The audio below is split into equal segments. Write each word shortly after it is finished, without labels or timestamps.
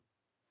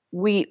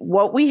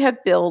what we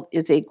have built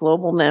is a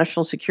global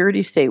national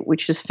security state,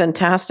 which is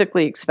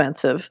fantastically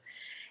expensive.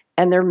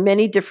 And there are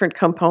many different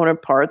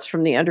component parts,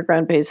 from the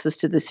underground bases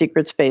to the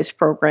secret space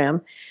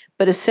program.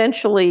 But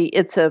essentially,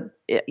 it's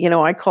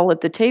I call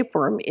it the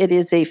tapeworm. It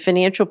is a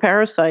financial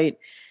parasite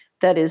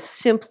that is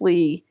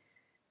simply,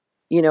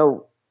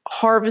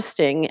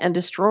 harvesting and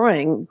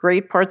destroying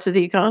great parts of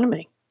the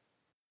economy.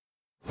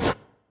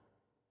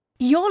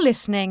 You're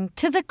listening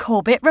to the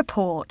Corbett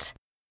Report.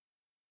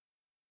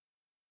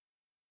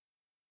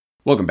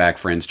 Welcome back,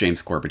 friends.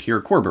 James Corbett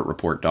here,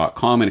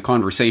 CorbettReport.com, in a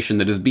conversation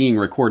that is being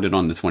recorded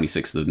on the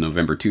 26th of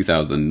November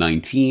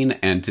 2019,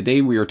 and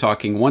today we are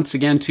talking once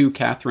again to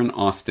Catherine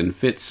Austin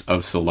Fitts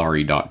of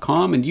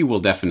Solari.com, and you will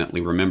definitely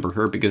remember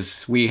her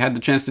because we had the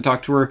chance to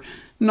talk to her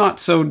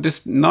not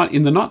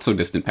in the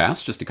not-so-distant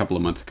past, just a couple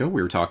of months ago.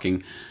 We were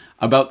talking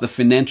about the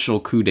financial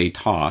coup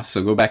d'etat,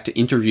 so go back to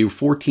interview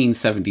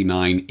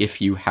 1479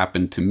 if you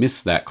happen to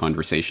miss that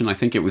conversation. I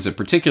think it was a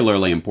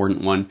particularly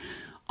important one,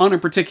 on a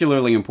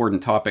particularly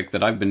important topic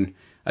that I've been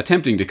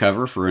attempting to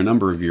cover for a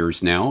number of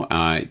years now.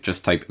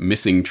 Just type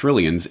missing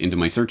trillions into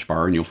my search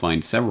bar and you'll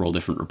find several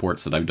different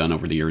reports that I've done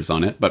over the years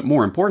on it. But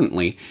more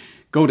importantly,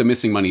 go to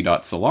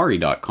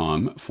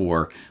missingmoney.solari.com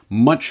for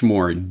much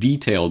more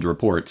detailed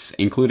reports,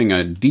 including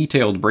a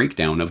detailed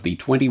breakdown of the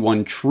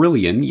 21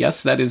 trillion,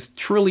 yes, that is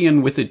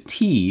trillion with a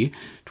T,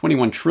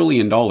 $21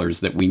 trillion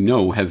that we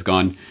know has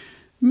gone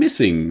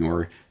missing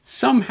or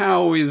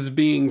somehow is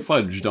being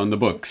fudged on the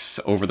books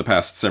over the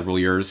past several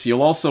years.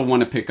 You'll also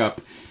want to pick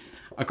up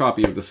a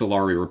copy of the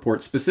Solari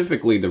Report,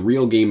 specifically The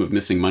Real Game of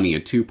Missing Money, a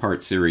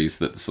two-part series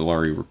that the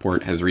Solari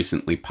Report has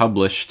recently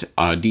published,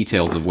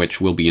 details of which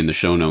will be in the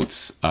show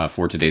notes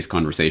for today's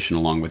conversation,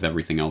 along with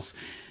everything else.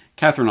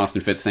 Catherine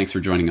Austin Fitts, thanks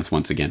for joining us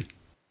once again.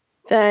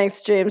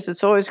 Thanks, James.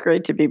 It's always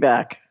great to be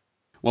back.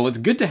 Well, it's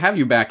good to have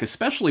you back,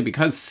 especially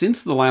because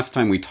since the last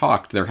time we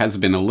talked, there has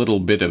been a little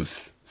bit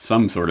of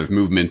some sort of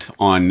movement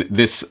on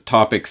this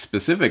topic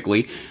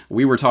specifically.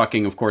 We were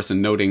talking, of course,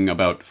 and noting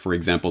about, for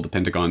example, the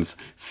Pentagon's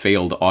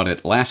failed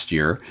audit last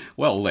year.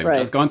 Well, they've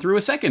just gone through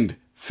a second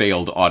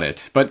failed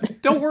audit.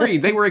 But don't worry,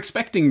 they were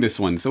expecting this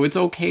one, so it's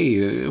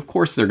okay. Of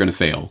course they're going to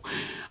fail.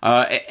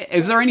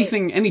 Is there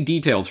any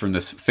details from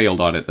this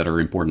failed audit that are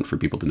important for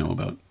people to know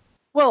about?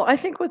 Well, I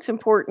think what's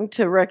important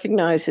to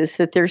recognize is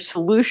that their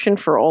solution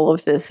for all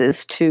of this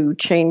is to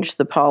change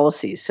the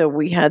policy. So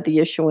we had the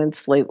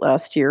issuance late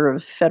last year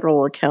of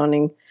Federal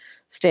Accounting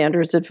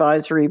Standards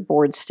Advisory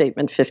Board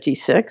Statement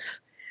 56,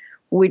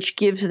 which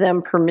gives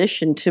them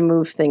permission to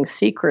move things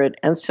secret.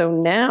 And so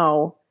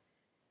now,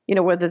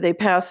 whether they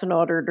pass an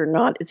audit or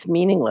not, it's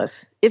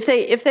meaningless. If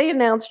they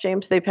announce,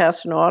 James, they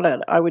passed an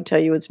audit, I would tell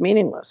you it's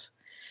meaningless.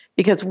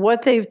 Because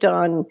what they've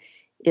done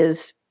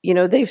is,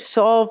 they've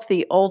solved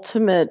the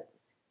ultimate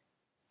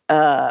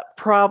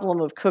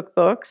problem of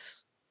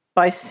cookbooks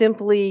by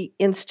simply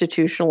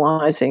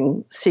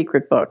institutionalizing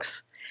secret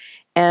books.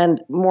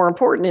 And more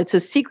important, it's a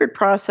secret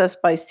process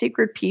by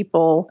secret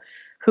people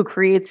who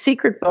create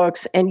secret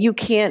books, and you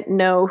can't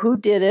know who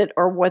did it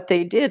or what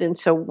they did. And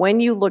so when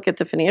you look at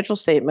the financial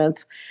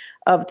statements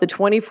of the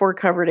 24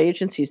 covered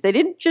agencies, they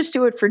didn't just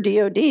do it for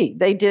DOD.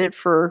 They did it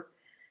for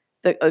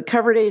the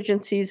covered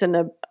agencies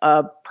and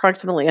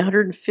approximately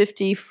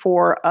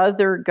 154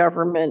 other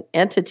government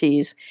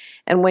entities.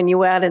 And when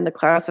you add in the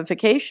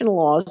classification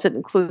laws, it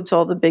includes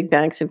all the big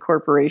banks and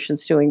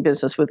corporations doing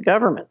business with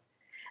government.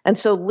 And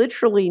so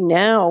literally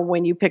now,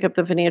 when you pick up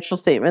the financial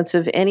statements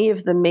of any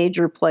of the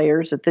major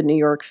players at the New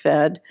York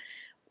Fed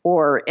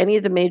or any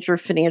of the major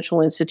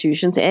financial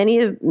institutions, any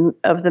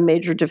of the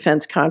major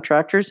defense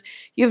contractors,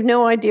 you have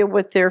no idea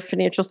what their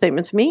financial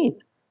statements mean.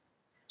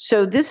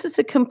 So this is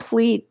a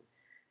complete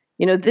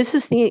this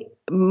is the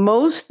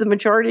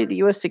majority of the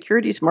U.S.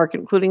 securities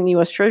market, including the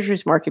U.S.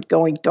 Treasuries market,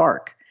 going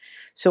dark.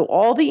 So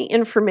all the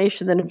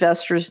information that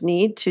investors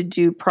need to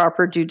do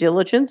proper due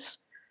diligence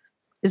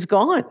is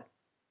gone.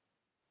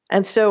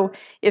 And so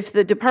if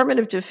the Department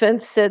of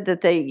Defense said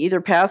that they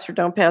either pass or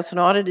don't pass an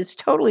audit, it's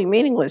totally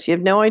meaningless. You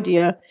have no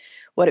idea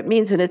what it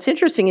means. And it's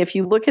interesting, if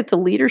you look at the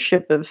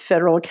leadership of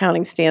Federal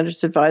Accounting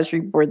Standards Advisory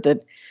Board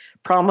that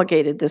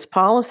promulgated this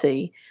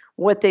policy,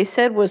 what they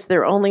said was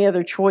their only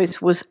other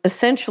choice was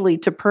essentially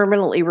to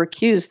permanently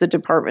recuse the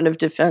Department of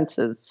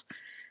Defense's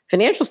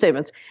financial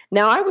statements.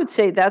 Now, I would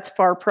say that's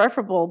far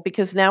preferable,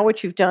 because now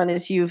what you've done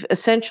is you've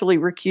essentially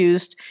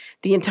recused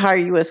the entire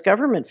U.S.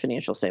 government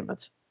financial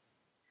statements.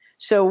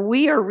 So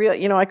we are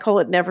real, I call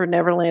it Never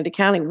Neverland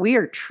accounting. We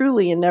are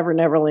truly in Never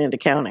Neverland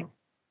accounting.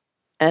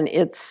 And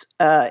it's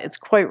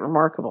quite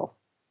remarkable.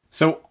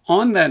 So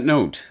on that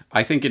note,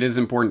 I think it is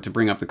important to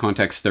bring up the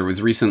context. There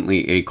was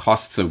recently a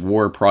Costs of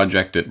War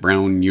project at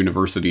Brown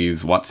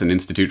University's Watson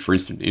Institute for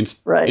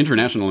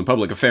International and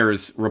Public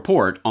Affairs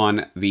report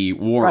on the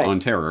War on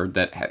Terror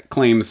that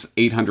claims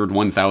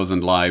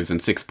 801,000 lives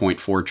and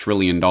 $6.4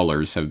 trillion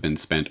have been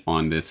spent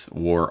on this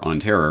War on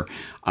Terror.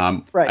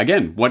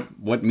 Again,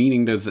 what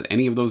meaning does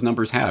any of those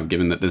numbers have,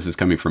 given that this is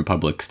coming from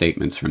public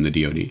statements from the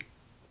DoD?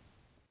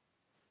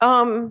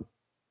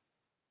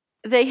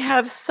 they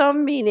have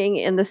some meaning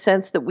in the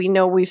sense that we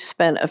know we've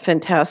spent a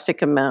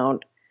fantastic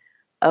amount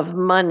of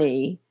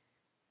money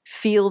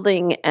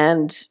fielding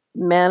and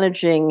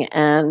managing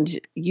and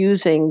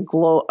using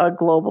a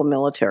global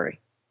military.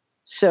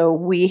 So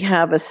we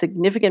have a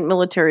significant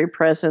military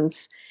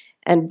presence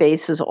and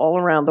bases all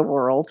around the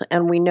world,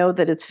 and we know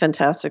that it's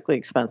fantastically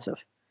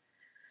expensive.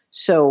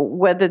 So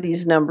whether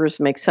these numbers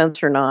make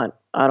sense or not,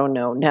 I don't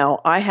know. Now,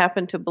 I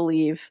happen to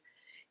believe,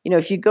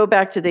 if you go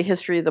back to the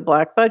history of the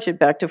black budget,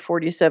 back to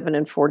 47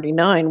 and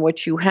 49,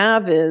 what you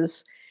have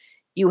is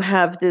you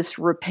have this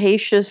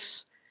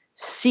rapacious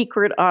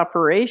secret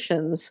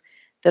operations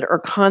that are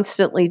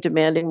constantly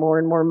demanding more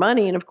and more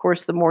money. And of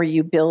course, the more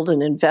you build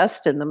and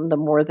invest in them, the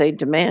more they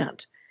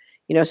demand.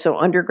 So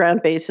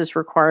underground bases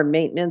require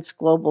maintenance.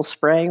 Global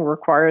spraying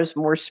requires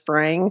more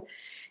spraying.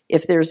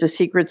 If there's a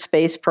secret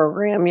space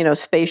program,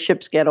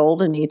 spaceships get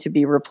old and need to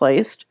be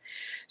replaced.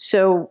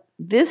 So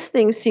this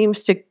thing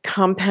seems to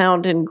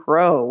compound and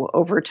grow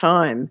over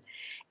time.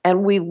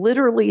 And we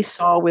literally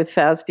saw with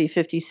FASB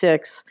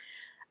 56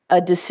 a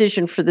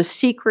decision for the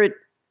secret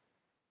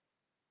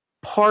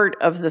part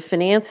of the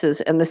finances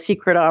and the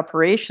secret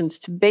operations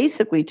to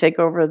basically take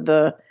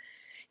over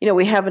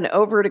we have an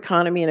overt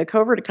economy and a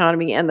covert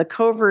economy, and the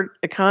covert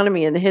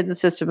economy and the hidden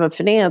system of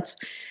finance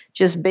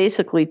just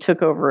basically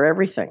took over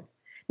everything.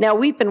 Now,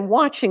 we've been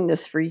watching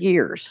this for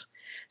years.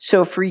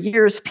 So for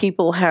years,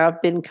 people have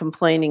been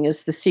complaining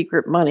as the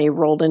secret money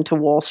rolled into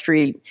Wall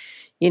Street,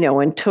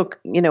 and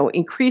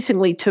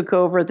increasingly took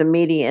over the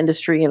media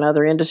industry and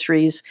other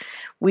industries.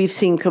 We've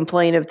seen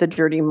complaint of the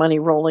dirty money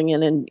rolling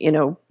in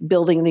and,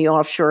 building the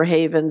offshore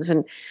havens.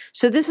 And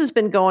so this has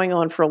been going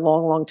on for a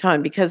long, long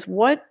time, because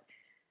what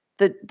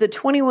the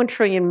 21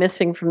 trillion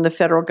missing from the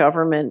federal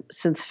government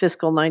since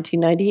fiscal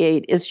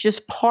 1998 is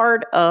just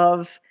part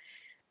of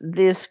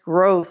this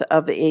growth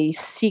of a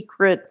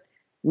secret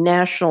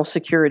national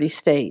security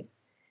state.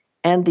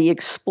 And the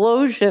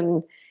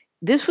explosion,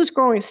 this was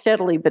growing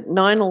steadily, but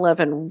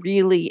 9/11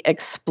 really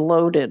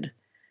exploded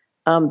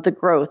the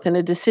growth. And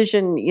a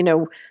decision,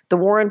 the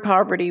war on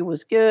poverty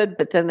was good,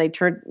 but then they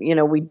turned,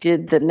 we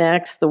did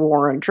the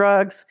war on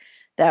drugs.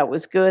 That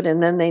was good.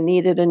 And then they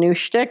needed a new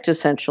shtick,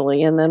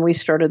 essentially. And then we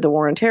started the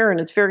war on terror. And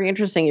it's very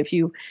interesting. If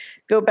you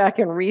go back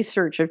and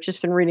research, I've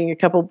just been reading a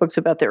couple of books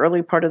about the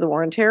early part of the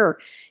war on terror.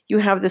 You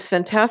have this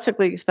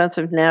fantastically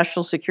expensive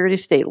national security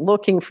state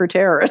looking for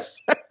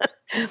terrorists,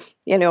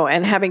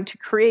 and having to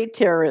create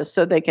terrorists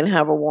so they can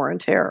have a war on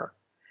terror.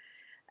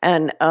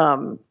 And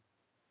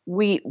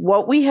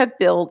what we have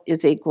built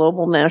is a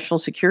global national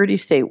security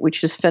state,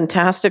 which is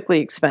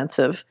fantastically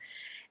expensive.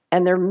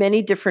 And there are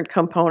many different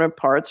component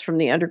parts, from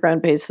the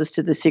underground bases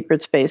to the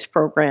secret space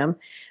program.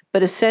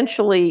 But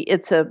essentially,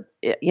 it's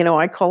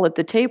I call it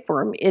the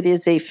tapeworm. It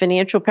is a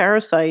financial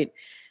parasite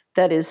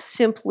that is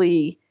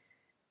simply,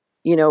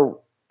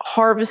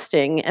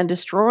 harvesting and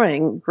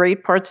destroying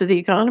great parts of the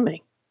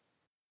economy.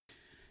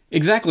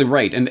 Exactly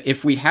right. And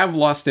if we have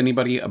lost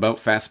anybody about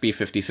FASB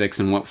 56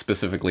 and what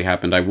specifically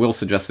happened, I will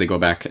suggest they go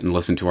back and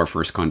listen to our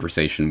first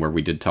conversation where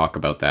we did talk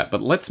about that.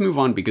 But let's move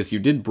on, because you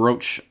did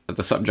broach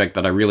the subject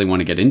that I really want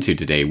to get into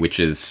today, which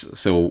is,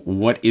 so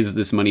what is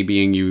this money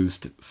being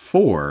used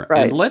for?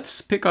 Right. And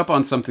let's pick up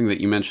on something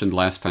that you mentioned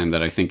last time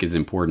that I think is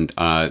important.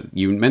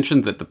 You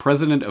mentioned that the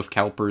president of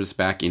CalPERS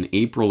back in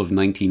April of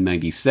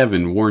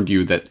 1997 warned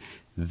you that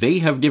they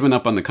have given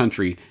up on the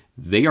country.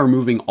 They are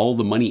moving all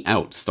the money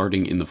out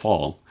starting in the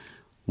fall.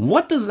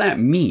 What does that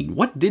mean?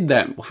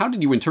 How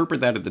did you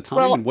interpret that at the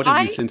time, and what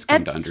have you since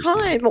come to understand?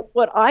 At the time,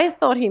 what I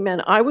thought he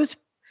meant, I was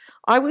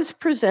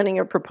presenting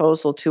a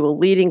proposal to a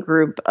leading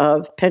group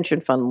of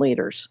pension fund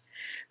leaders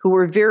who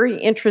were very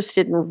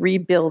interested in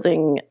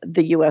rebuilding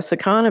the U.S.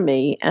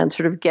 economy and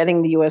sort of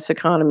getting the U.S.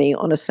 economy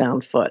on a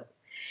sound foot.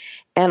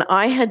 And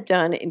I had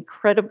done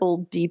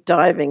incredible deep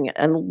diving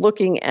and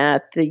looking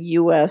at the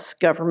U.S.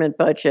 government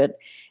budget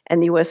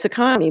and the U.S.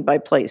 economy by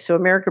place. So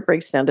America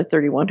breaks down to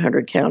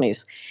 3,100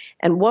 counties.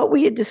 And what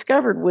we had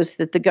discovered was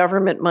that the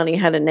government money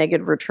had a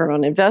negative return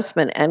on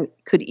investment and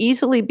could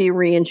easily be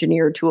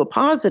re-engineered to a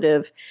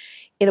positive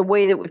in a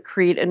way that would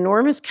create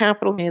enormous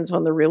capital gains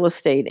on the real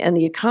estate and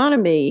the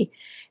economy,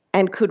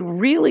 and could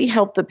really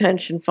help the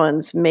pension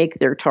funds make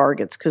their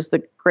targets. Because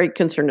the great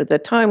concern at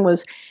that time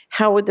was,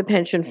 how would the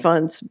pension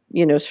funds,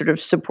 sort of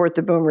support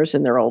the boomers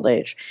in their old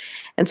age?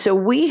 And so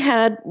we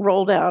had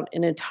rolled out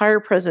an entire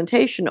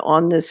presentation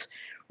on this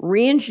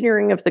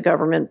re-engineering of the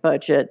government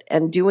budget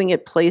and doing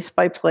it place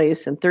by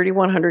place in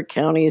 3,100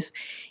 counties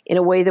in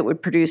a way that would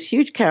produce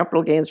huge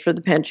capital gains for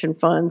the pension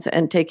funds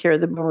and take care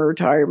of the boomer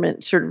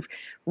retirement, sort of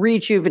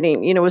rejuvenate,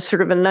 it was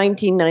sort of a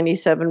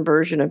 1997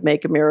 version of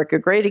Make America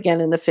Great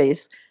Again in the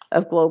face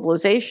of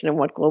globalization and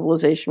what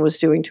globalization was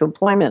doing to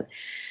employment.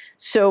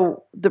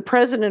 So the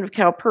president of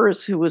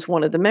CalPERS, who was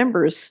one of the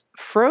members,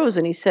 froze,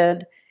 and he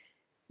said,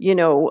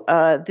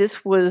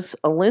 this was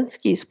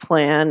Alinsky's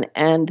plan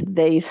and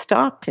they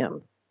stopped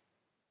him.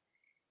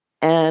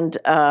 And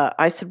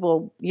I said,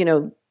 well,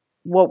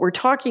 what we're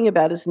talking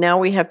about is now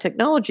we have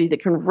technology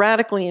that can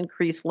radically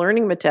increase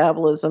learning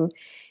metabolism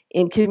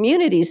in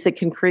communities that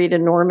can create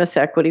enormous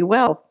equity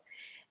wealth.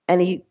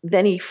 And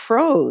he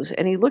froze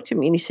and he looked at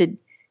me and he said,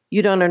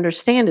 "You don't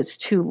understand. It's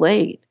too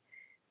late.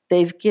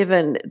 They've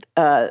given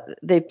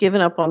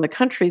up on the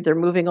country. They're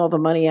moving all the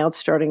money out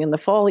starting in the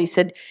fall." He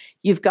said,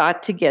 "You've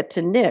got to get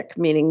to Nick,"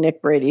 meaning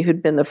Nick Brady,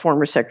 who'd been the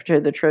former Secretary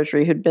of the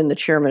Treasury, who'd been the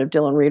chairman of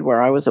Dillon Read,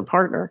 where I was a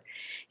partner.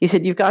 He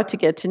said, "You've got to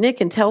get to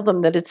Nick and tell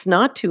them that it's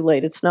not too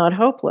late. It's not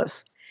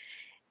hopeless."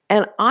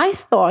 And I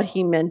thought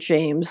he meant,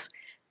 James,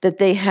 that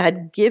they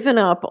had given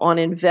up on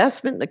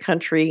investment in the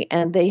country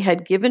and they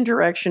had given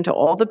direction to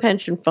all the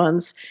pension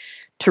funds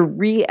to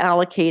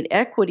reallocate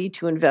equity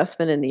to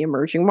investment in the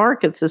emerging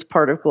markets as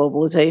part of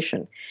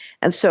globalization.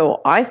 And so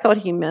I thought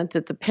he meant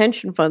that the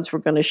pension funds were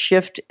going to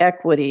shift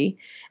equity,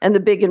 and the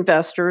big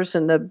investors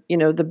and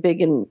the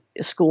big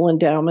school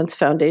endowments,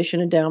 foundation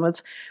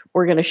endowments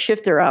were going to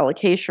shift their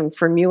allocation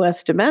from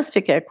U.S.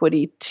 domestic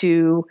equity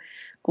to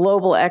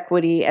global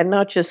equity, and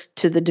not just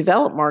to the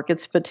developed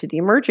markets, but to the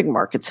emerging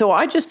markets. So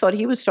I just thought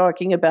he was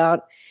talking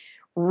about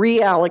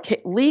legal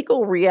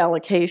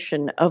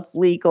reallocation of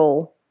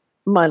legal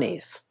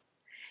monies.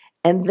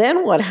 And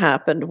then what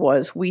happened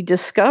was we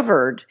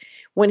discovered,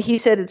 when he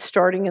said it's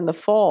starting in the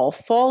fall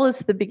is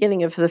the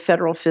beginning of the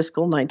federal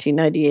fiscal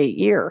 1998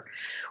 year.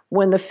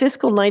 When the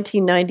fiscal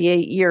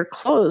 1998 year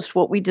closed,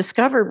 what we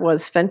discovered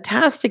was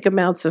fantastic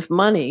amounts of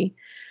money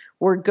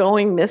were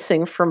going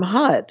missing from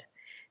HUD.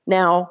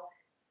 Now,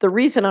 the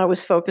reason I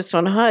was focused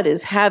on HUD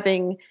is,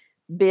 having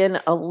been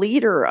a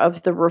leader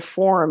of the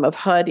reform of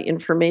HUD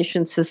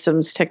information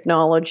systems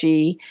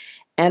technology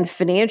and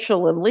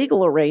financial and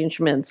legal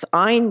arrangements,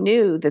 I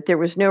knew that there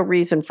was no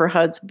reason for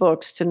HUD's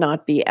books to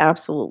not be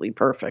absolutely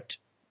perfect.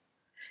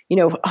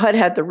 HUD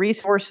had the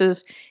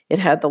resources, it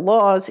had the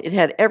laws, it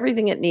had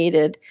everything it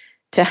needed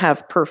to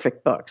have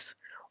perfect books.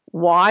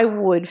 Why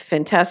would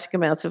fantastic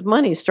amounts of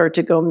money start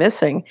to go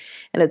missing?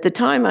 And at the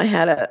time, I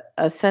had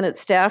a Senate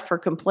staffer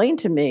complain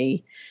to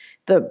me,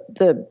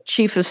 the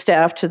chief of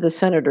staff to the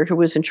senator who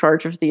was in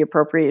charge of the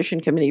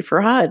Appropriation Committee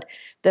for HUD,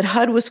 that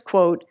HUD was,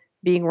 quote,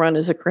 being run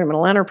as a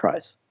criminal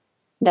enterprise.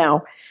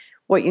 Now,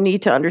 what you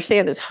need to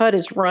understand is HUD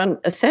is run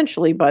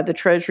essentially by the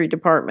Treasury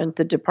Department,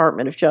 the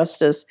Department of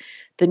Justice,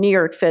 the New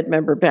York Fed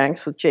member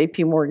banks with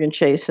JP Morgan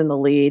Chase in the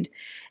lead,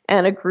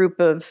 and a group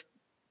of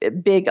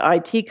big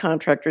IT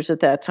contractors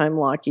at that time,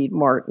 Lockheed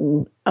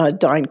Martin,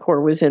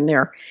 DynCorp was in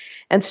there.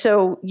 And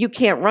so you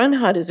can't run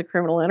HUD as a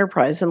criminal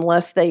enterprise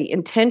unless they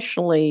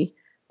intentionally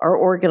are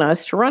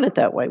organized to run it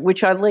that way,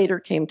 which I later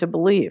came to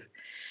believe.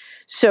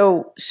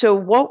 So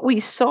what we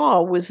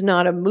saw was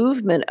not a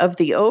movement of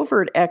the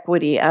overt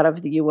equity out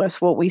of the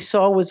U.S. What we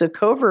saw was a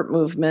covert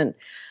movement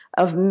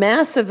of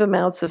massive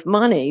amounts of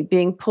money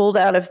being pulled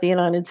out of the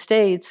United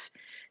States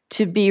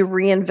to be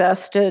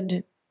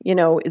reinvested.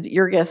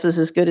 Your guess is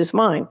as good as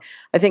mine.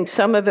 I think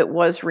some of it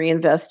was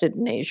reinvested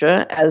in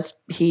Asia, as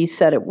he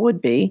said it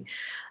would be.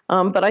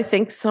 But I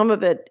think some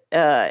of it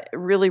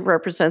really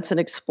represents an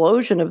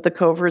explosion of the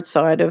covert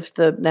side of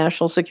the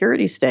national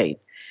security state,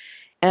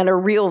 and a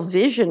real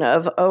vision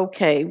of,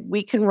 okay,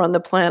 we can run the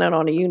planet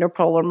on a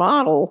unipolar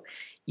model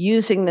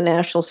using the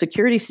national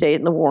security state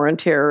and the war on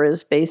terror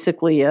as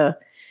basically a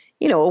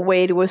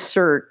way to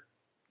assert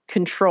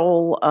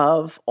control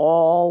of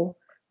all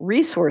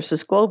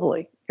resources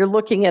globally. You're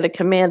looking at a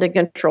command and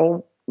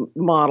control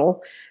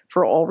model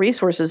for all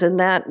resources, and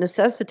that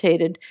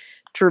necessitated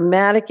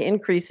dramatic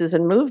increases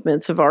in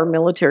movements of our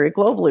military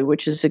globally,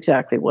 which is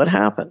exactly what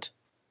happened.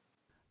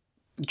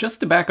 Just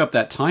to back up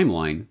that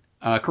timeline,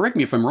 correct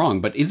me if I'm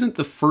wrong, but isn't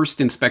the first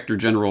Inspector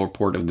General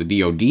report of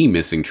the DoD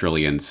missing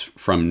trillions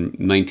from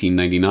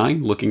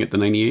 1999, looking at the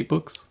 98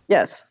 books?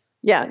 Yes.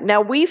 Yeah.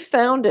 Now, we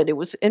found it. It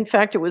was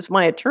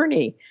my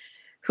attorney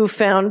who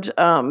found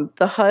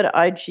the HUD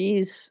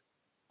IG's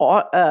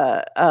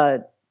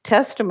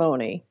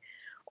testimony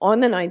on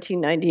the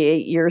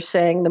 1998 year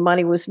saying the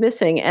money was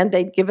missing and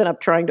they'd given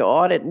up trying to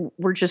audit and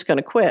were just going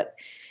to quit.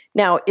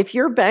 Now, if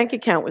your bank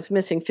account was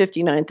missing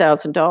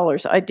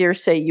 $59,000, I dare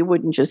say you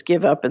wouldn't just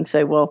give up and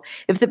say, well,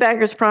 if the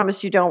bankers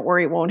promised you don't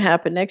worry, it won't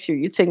happen next year.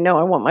 You'd say, no,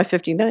 I want my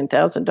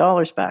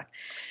 $59,000 back.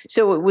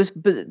 So it was,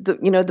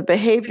 the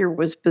behavior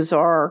was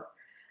bizarre.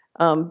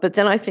 But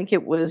then I think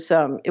it was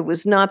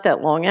not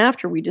that long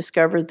after we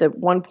discovered that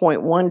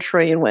 1.1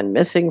 trillion went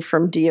missing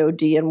from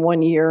DoD in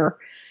 1 year.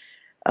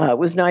 It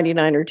was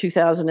 99 or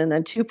 2000, and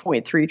then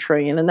 2.3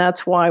 trillion. And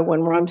that's why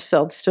when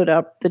Rumsfeld stood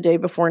up the day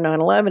before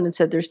 9/11 and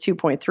said there's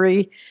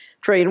 2.3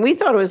 trillion, we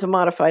thought it was a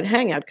modified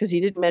hangout because he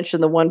didn't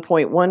mention the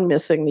 1.1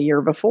 missing the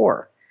year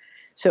before.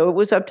 So it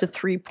was up to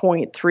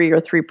 3.3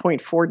 or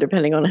 3.4,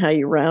 depending on how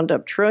you round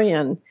up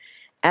trillion,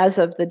 as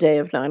of the day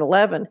of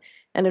 9/11.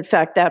 And in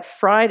fact, that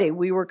Friday,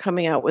 we were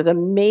coming out with a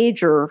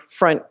major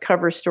front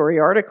cover story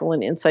article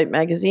in Insight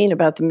Magazine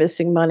about the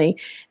missing money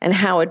and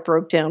how it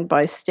broke down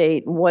by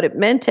state and what it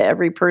meant to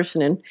every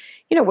person. And,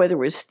 whether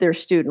it was their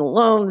student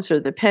loans or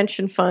the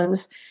pension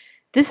funds,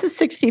 this is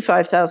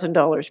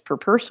 $65,000 per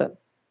person.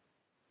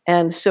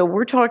 And so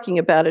we're talking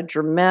about a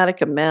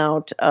dramatic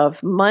amount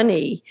of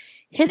money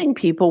hitting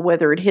people,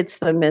 whether it hits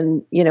them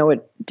and,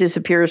 it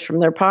disappears from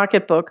their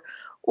pocketbook,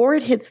 or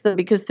it hits them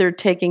because they're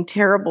taking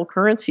terrible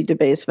currency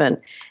debasement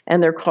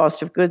and their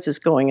cost of goods is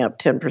going up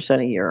 10%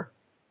 a year.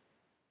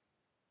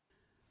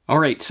 All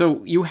right,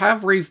 so you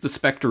have raised the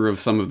specter of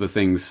some of the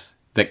things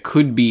that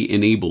could be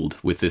enabled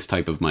with this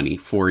type of money.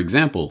 For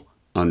example,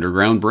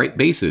 underground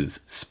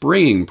bases,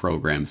 spraying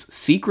programs,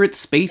 secret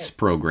space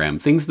program,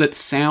 things that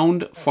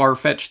sound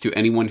far-fetched to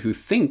anyone who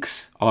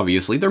thinks,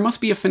 obviously, there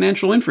must be a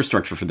financial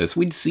infrastructure for this.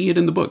 We'd see it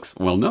in the books.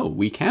 Well, no,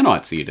 we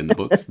cannot see it in the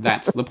books.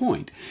 That's the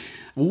point.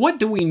 What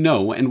do we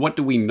know and what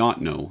do we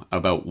not know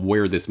about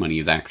where this money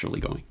is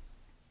actually going?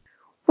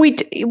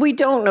 We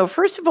don't know.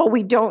 First of all,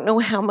 we don't know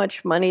how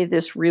much money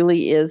this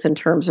really is in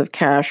terms of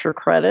cash or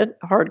credit,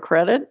 hard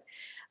credit,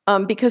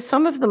 because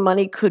some of the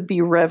money could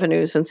be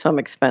revenues and some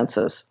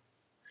expenses.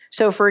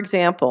 So, for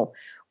example,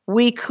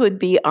 we could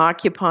be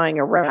occupying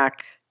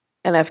Iraq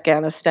and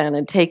Afghanistan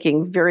and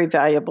taking very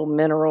valuable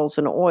minerals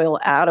and oil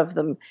out of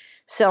them,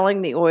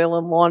 selling the oil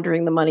and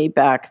laundering the money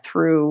back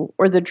through,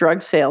 or the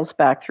drug sales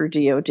back through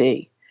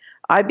DOD.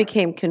 I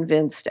became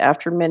convinced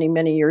after many,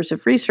 many years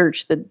of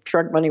research that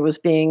drug money was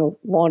being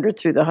laundered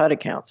through the HUD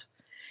accounts.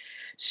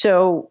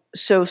 So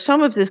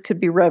some of this could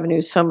be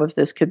revenues, some of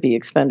this could be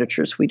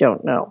expenditures. We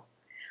don't know.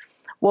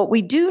 What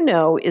we do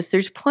know is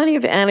there's plenty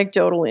of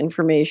anecdotal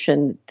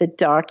information that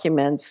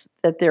documents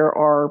that there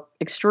are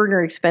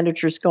extraordinary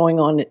expenditures going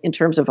on in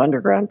terms of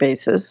underground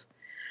bases.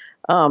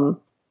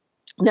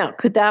 Now,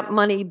 could that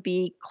money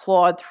be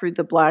clawed through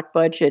the black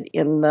budget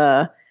in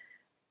the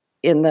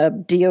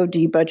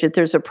DOD budget?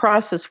 There's a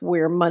process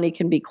where money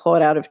can be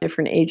clawed out of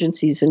different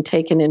agencies and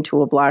taken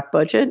into a black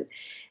budget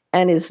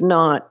and is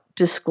not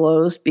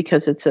disclosed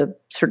because it's a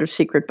sort of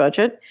secret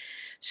budget.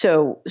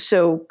 So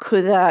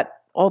could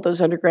all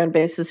those underground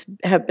bases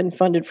have been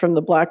funded from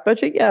the black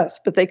budget? Yes,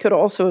 but they could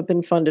also have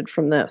been funded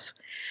from this.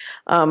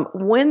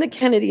 When the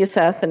Kennedy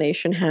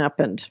assassination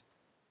happened,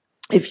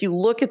 if you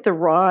look at the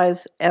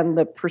rise and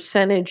the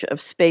percentage of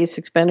space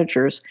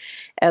expenditures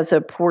as a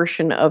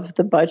portion of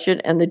the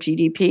budget and the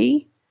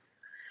GDP,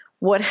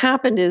 what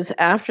happened is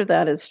after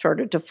that it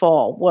started to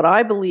fall. What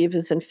I believe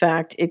is, in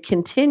fact, it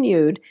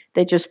continued.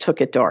 They just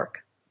took it dark.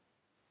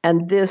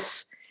 And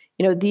this,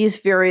 these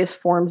various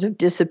forms of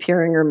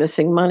disappearing or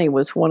missing money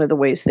was one of the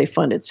ways they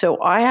funded. So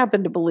I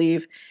happen to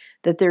believe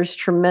that there's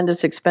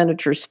tremendous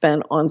expenditure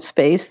spent on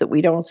space that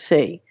we don't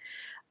see.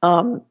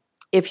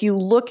 If you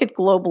look at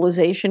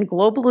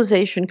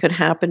globalization could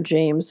happen,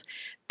 James,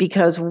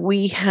 because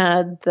we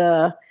had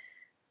the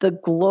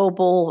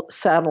global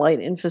satellite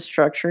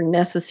infrastructure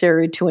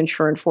necessary to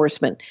ensure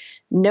enforcement.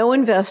 No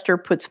investor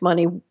puts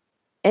money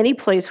any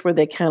place where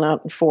they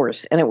cannot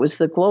enforce. And it was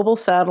the global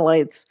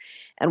satellites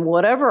and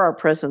whatever our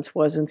presence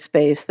was in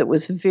space that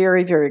was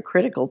very, very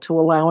critical to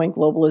allowing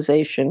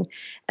globalization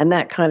and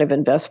that kind of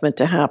investment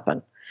to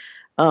happen.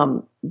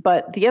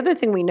 But the other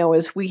thing we know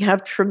is we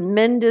have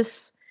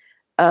tremendous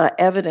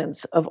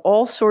evidence of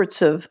all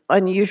sorts of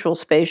unusual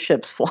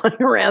spaceships flying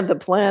around the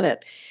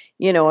planet.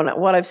 And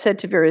what I've said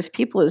to various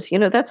people is,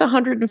 that's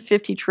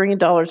 $150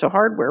 trillion of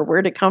hardware.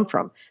 Where'd it come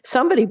from?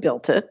 Somebody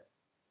built it,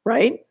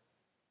 right?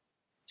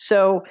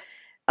 So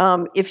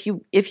if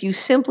you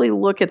simply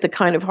look at the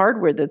kind of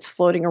hardware that's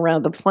floating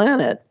around the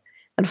planet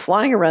and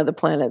flying around the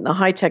planet and the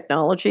high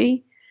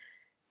technology,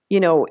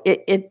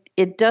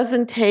 it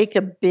doesn't take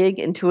a big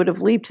intuitive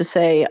leap to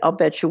say, I'll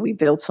bet you we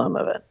built some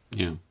of it.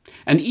 Yeah.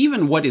 And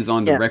even what is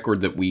on the record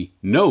that we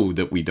know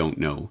that we don't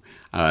know,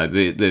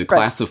 the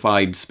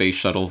classified space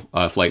shuttle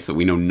flights that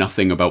we know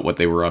nothing about what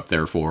they were up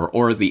there for,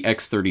 or the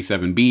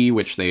X-37B,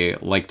 which they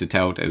like to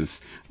tout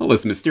as,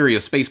 this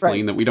mysterious space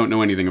plane that we don't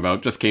know anything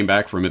about, just came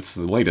back from its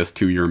latest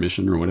 2-year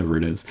mission or whatever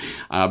it is.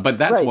 But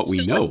that's what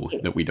we know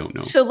that we don't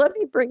know. So let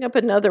me bring up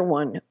another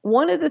one.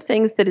 One of the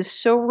things that is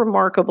so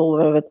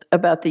remarkable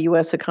about the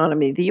U.S.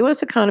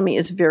 economy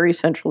is very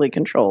centrally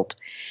controlled.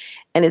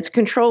 And it's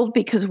controlled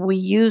because we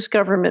use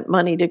government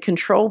money to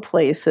control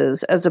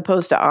places as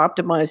opposed to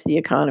optimize the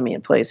economy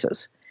in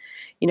places.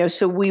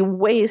 So we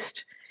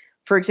waste,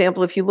 for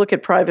example, if you look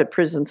at private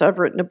prisons, I've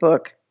written a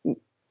book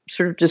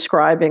sort of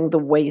describing the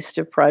waste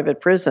of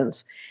private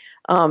prisons.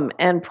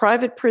 And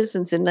private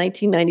prisons in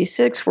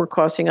 1996 were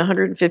costing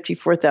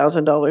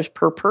 $154,000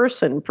 per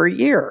person per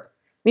year.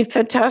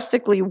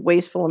 Fantastically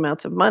wasteful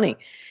amounts of money.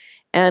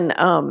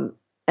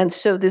 And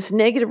so this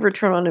negative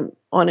return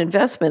on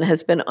investment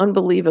has been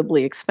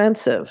unbelievably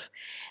expensive.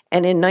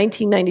 And in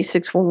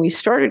 1996, when we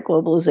started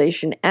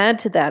globalization, add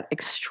to that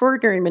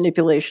extraordinary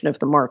manipulation of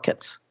the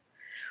markets.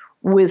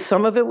 With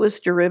some of it was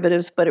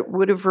derivatives, but it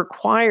would have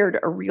required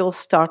a real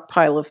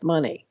stockpile of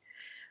money.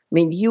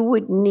 You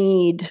would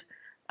need,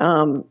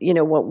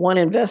 what one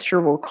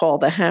investor will call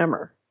the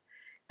hammer.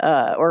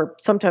 Or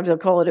sometimes they'll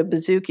call it a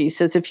bazooka. He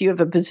says, if you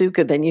have a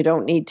bazooka, then you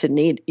don't need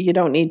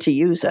to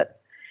use it.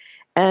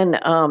 And,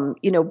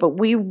 but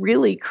we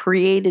really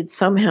created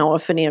somehow a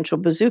financial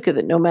bazooka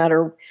that no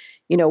matter,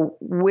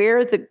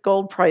 where the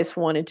gold price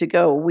wanted to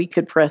go, we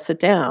could press it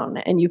down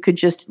and you could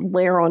just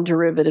layer on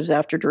derivatives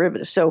after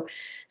derivatives. So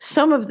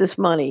some of this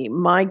money,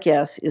 my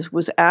guess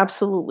was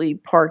absolutely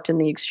parked in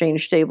the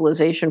exchange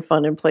stabilization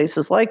fund in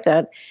places like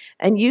that.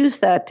 and use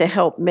that to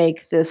help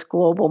make this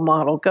global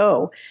model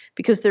go,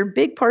 because there are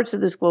big parts of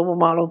this global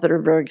model that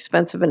are very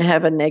expensive and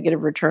have a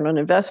negative return on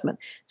investment.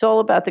 It's all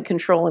about the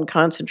control and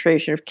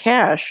concentration of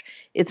cash.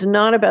 It's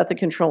not about the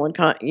control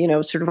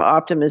and sort of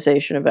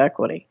optimization of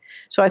equity.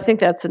 So I think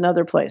that's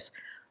another place.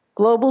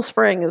 Global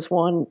spraying is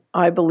one,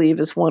 I believe,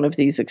 is one of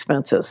these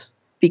expenses,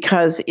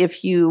 because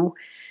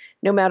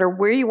no matter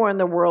where you are in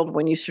the world,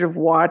 when you sort of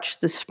watch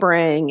the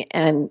spraying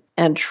and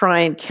try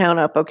and count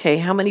up, okay,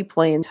 how many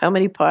planes, how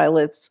many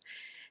pilots,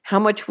 how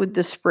much would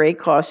the spray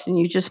cost? And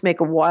you just make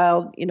a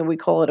wild, we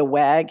call it a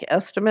WAG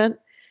estimate,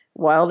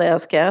 wild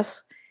ass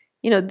guess.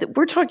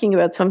 We're talking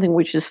about something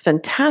which is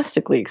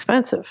fantastically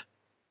expensive.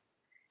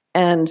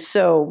 And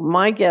so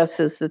my guess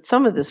is that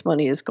some of this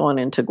money has gone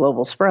into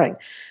global spraying.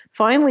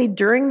 Finally,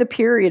 during the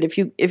period,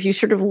 if you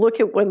sort of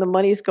look at when the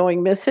money's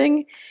going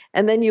missing,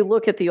 and then you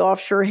look at the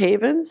offshore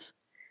havens,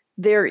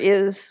 there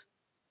is,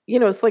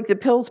 it's like the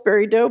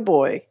Pillsbury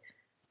Doughboy.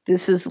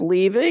 This is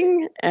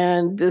leaving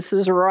and this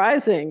is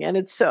rising, and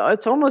it's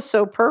almost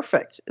so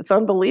perfect. It's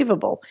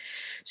unbelievable.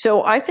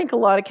 So I think a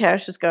lot of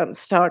cash has gotten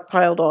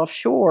stockpiled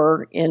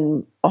offshore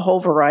in a whole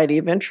variety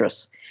of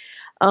interests.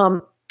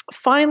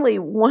 Finally,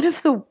 one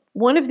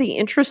of the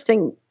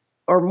interesting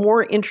or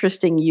more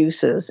interesting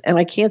uses, and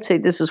I can't say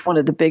this is one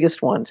of the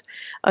biggest ones,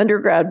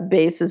 underground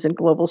bases and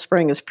global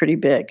spraying is pretty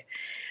big.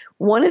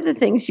 One of the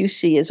things you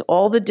see is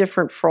all the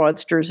different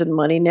fraudsters and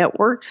money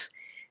networks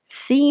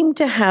seem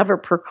to have a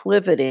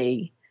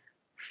proclivity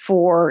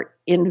for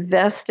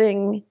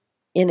investing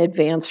in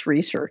advanced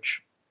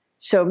research.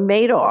 So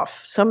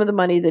Madoff, some of the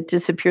money that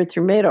disappeared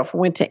through Madoff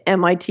went to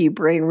MIT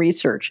Brain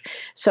Research.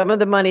 Some of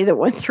the money that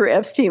went through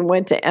Epstein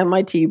went to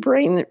MIT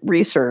Brain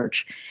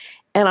Research.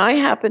 And I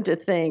happen to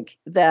think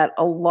that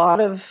a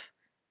lot of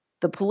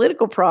the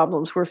political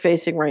problems we're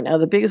facing right now,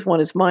 the biggest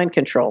one is mind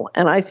control.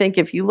 And I think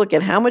if you look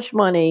at how much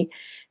money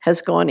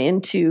has gone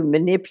into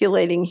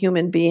manipulating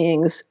human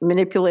beings,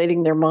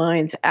 manipulating their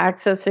minds,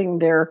 accessing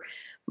their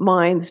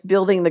minds,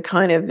 building the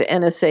kind of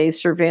NSA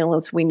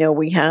surveillance we know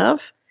we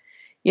have,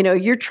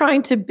 you're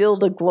trying to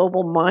build a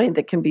global mind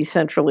that can be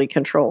centrally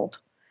controlled.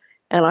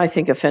 And I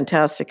think a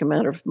fantastic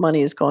amount of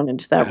money has gone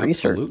into that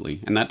research.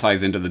 Absolutely. And that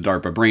ties into the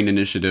DARPA Brain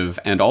Initiative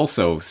and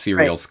also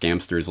serial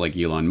scamsters like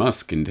Elon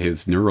Musk and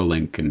his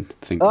Neuralink and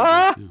things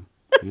like that.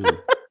 Yeah.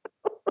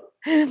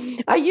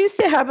 I used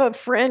to have a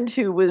friend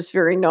who was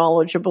very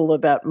knowledgeable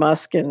about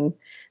Musk and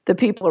the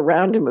people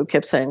around him who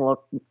kept saying,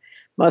 look,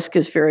 Musk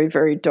is very,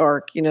 very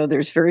dark.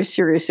 There's very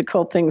serious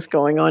occult things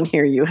going on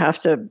here. You have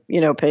to,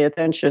 pay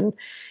attention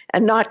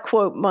and not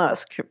quote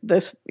Musk.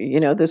 This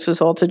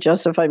was all to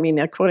justify me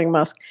not quoting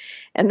Musk.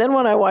 And then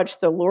when I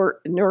watched the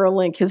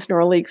his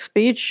Neuralink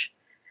speech,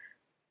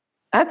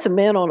 that's a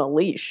man on a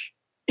leash.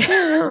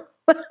 But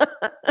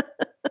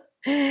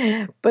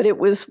it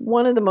was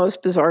one of the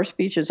most bizarre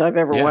speeches I've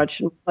ever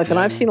watched in my life. And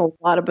I've seen a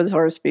lot of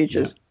bizarre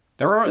speeches. Yeah.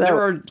 There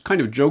are kind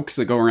of jokes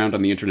that go around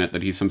on the internet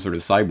that he's some sort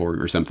of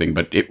cyborg or something,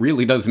 but it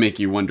really does make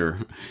you wonder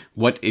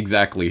what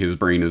exactly his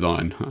brain is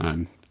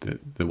on.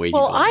 The way.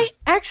 Well, I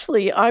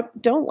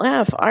don't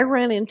laugh. I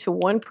ran into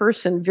one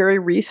person very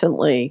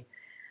recently.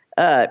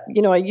 I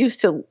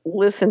used to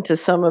listen to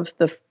some of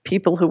the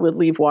people who would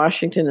leave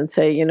Washington and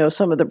say,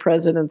 some of the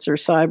presidents are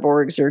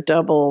cyborgs or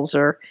doubles,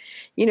 or,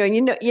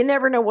 you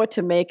never know what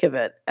to make of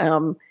it.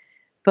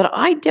 But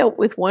I dealt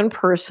with one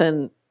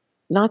person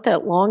not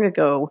that long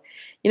ago.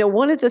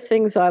 One of the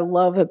things I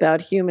love about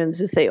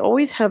humans is they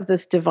always have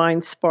this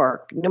divine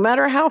spark. No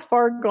matter how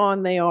far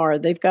gone they are,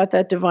 they've got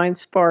that divine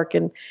spark.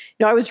 And,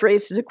 I was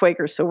raised as a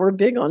Quaker, so we're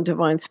big on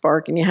divine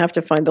spark, and you have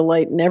to find the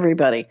light in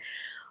everybody.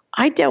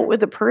 I dealt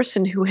with a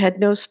person who had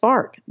no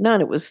spark,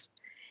 none. It was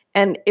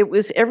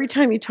every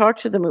time you talk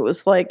to them, it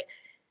was like,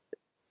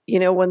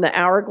 when the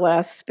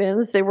hourglass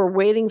spins, they were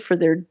waiting for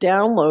their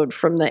download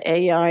from the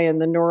AI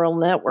and the neural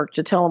network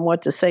to tell them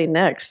what to say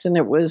next. And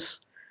it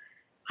was,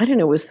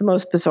 it was the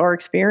most bizarre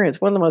experience,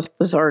 one of the most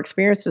bizarre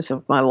experiences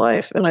of my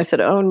life. And I said,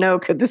 oh no,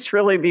 could this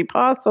really be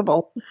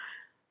possible?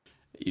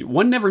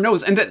 One never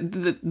knows. And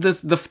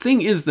the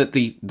thing is that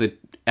the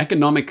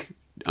economic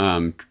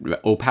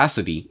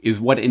opacity is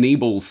what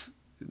enables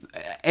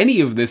any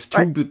of this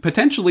to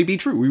potentially be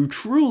true. We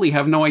truly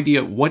have no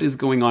idea what is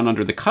going on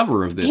under the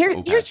cover of this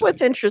opacity. Here's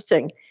what's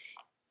interesting.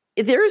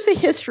 There is a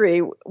history.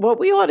 What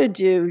we ought to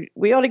do,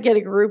 we ought to get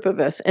a group of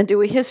us and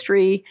do a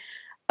history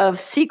of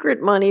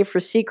secret money for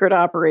secret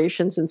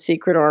operations and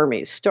secret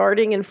armies,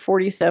 starting in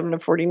 47 to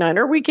 49,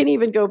 or we can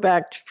even go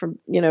back from,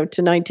 to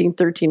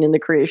 1913 in the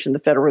creation of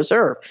the Federal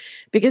Reserve,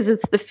 because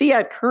it's the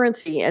fiat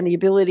currency and the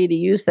ability to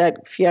use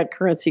that fiat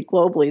currency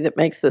globally that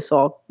makes this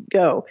all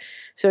go.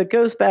 So it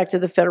goes back to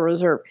the Federal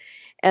Reserve,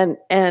 and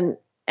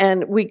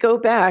we go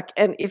back,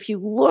 and if you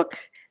look,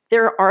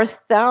 there are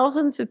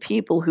thousands of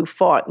people who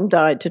fought and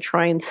died to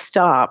try and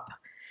stop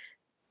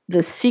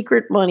the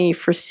secret money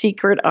for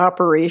secret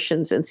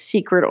operations and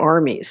secret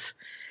armies.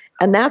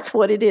 And that's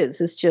what it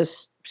is. It's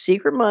just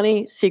secret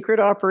money, secret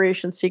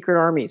operations, secret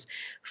armies.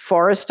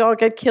 Forrestal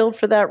got killed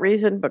for that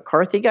reason.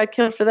 McCarthy got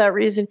killed for that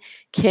reason.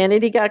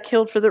 Kennedy got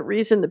killed for that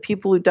reason. The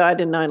people who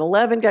died in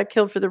 9/11 got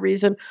killed for the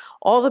reason.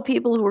 All the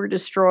people who were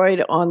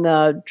destroyed on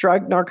the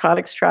drug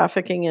narcotics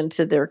trafficking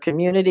into their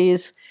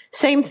communities,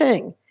 same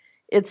thing.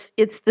 It's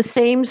the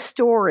same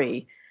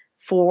story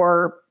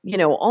for,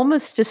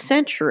 almost a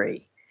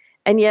century.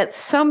 And yet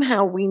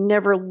somehow we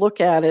never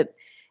look at it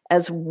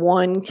as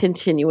one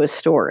continuous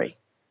story.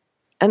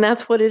 And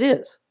that's what it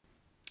is.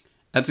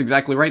 That's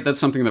exactly right. That's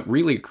something that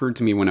really occurred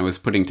to me when I was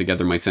putting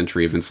together my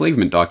Century of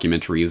Enslavement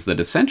documentary, is that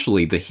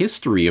essentially the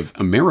history of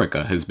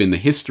America has been the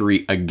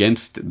history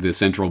against the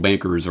central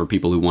bankers or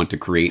people who want to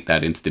create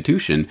that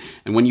institution.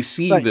 And when you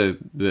see Right.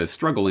 the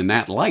struggle in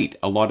that light,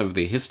 a lot of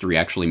the history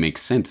actually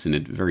makes sense in a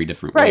very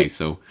different Right. way.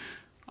 So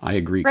I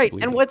agree Right.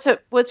 completely. And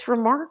what's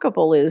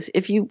remarkable is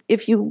if you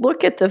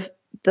look at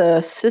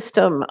the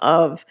system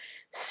of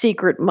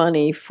secret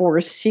money for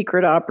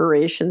secret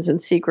operations and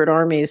secret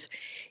armies,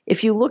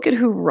 if you look at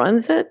who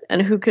runs it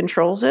and who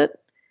controls it,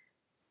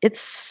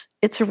 it's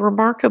a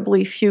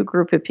remarkably few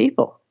group of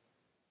people.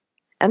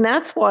 And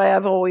that's why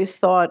I've always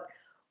thought,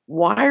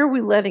 why are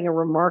we letting a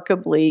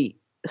remarkably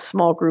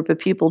small group of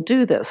people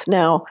do this?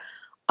 Now,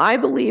 I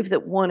believe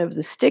that one of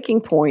the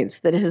sticking points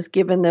that has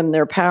given them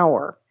their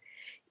power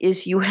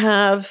is you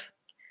have,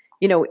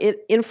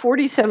 in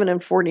 47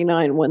 and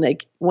 49,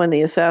 when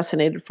they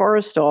assassinated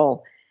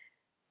Forrestal,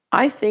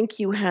 I think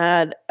you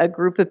had a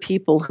group of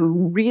people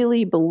who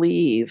really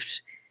believed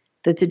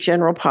that the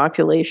general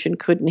population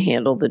couldn't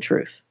handle the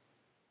truth.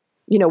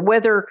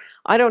 Whether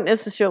I don't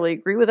necessarily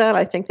agree with that,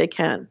 I think they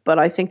can, but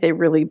I think they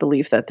really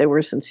believe that they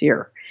were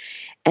sincere.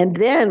 And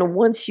then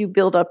once you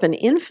build up an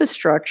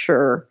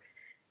infrastructure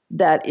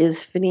that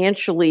is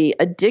financially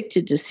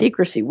addicted to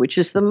secrecy, which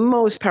is the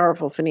most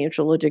powerful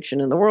financial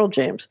addiction in the world,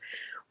 James,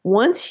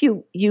 once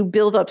you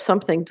build up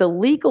something, the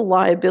legal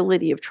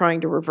liability of trying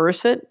to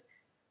reverse it,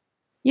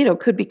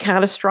 could be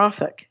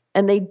catastrophic.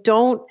 And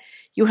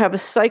you have a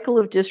cycle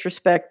of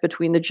disrespect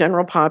between the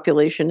general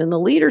population and the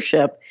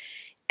leadership.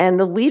 And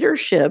the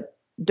leadership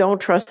don't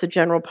trust the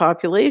general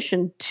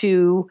population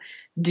to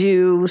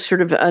do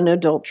sort of an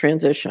adult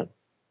transition.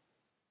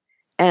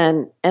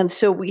 And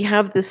so we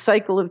have this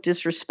cycle of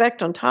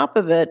disrespect on top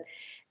of it,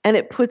 and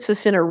it puts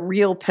us in a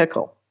real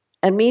pickle.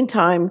 And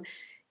meantime,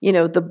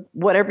 the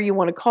whatever you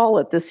want to call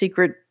it, the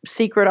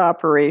secret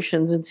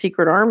operations and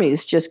secret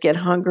armies just get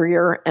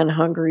hungrier and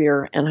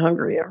hungrier and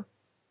hungrier.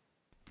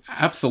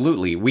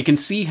 Absolutely. We can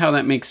see how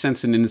that makes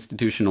sense in an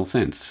institutional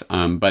sense.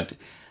 But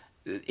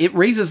it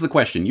raises the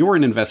question. You're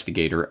an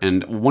investigator,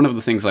 and one of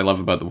the things I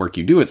love about the work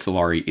you do at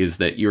Solari is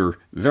that you're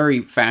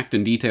very fact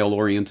and detail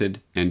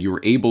oriented, and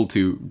you're able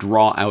to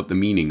draw out the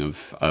meaning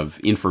of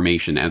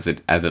information as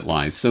it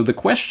lies. So the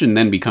question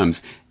then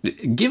becomes,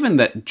 given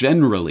that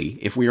generally,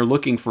 if we are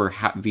looking for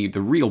the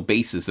real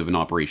basis of an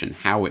operation,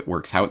 how it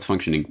works, how it's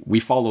functioning, we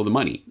follow the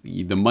money.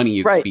 The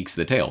money Right. speaks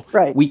the tale.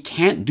 Right. We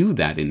can't do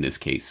that in this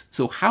case.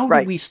 So how do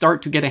Right. we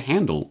start to get a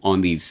handle on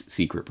these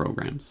secret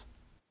programs?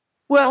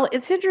 Well,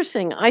 it's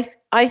interesting.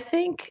 I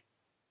think,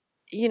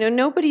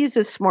 nobody is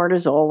as smart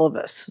as all of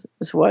us,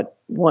 is what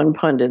one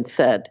pundit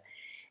said.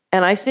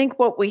 And I think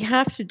what we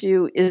have to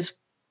do is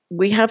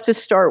we have to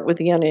start with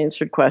the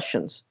unanswered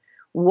questions.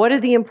 What are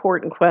the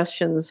important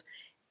questions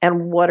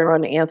and what are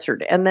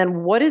unanswered? And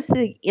then what is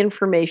the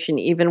information,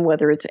 even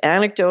whether it's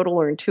anecdotal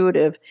or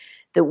intuitive,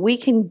 that we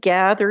can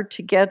gather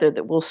together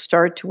that will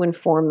start to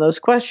inform those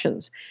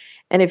questions?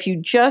 And if you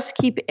just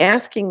keep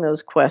asking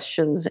those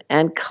questions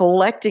and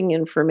collecting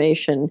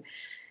information,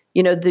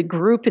 the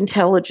group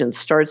intelligence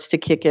starts to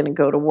kick in and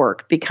go to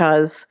work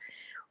because,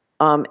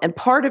 and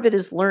part of it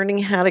is learning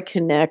how to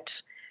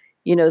connect,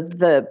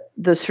 the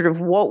sort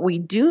of what we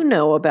do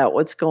know about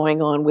what's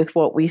going on with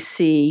what we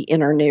see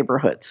in our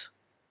neighborhoods.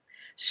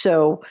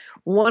 So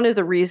one of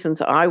the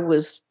reasons I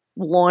was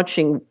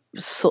launching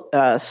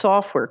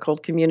software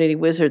called Community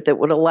Wizard that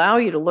would allow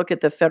you to look at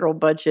the federal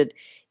budget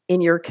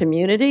in your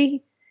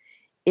community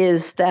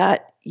is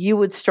that you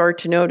would start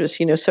to notice,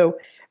 so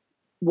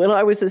when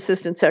I was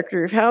Assistant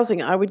Secretary of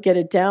Housing, I would get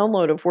a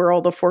download of where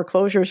all the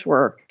foreclosures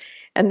were.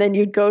 And then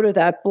you'd go to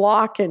that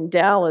block in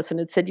Dallas and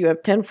it said you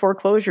have 10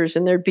 foreclosures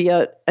and there'd be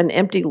an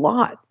empty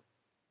lot,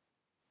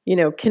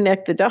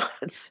 connect the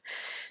dots.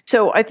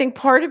 So I think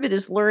part of it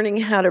is learning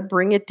how to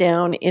bring it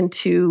down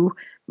into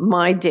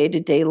my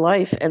day-to-day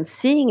life and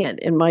seeing it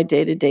in my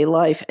day-to-day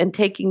life and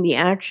taking the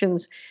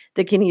actions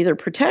that can either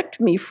protect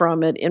me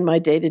from it in my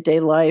day-to-day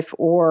life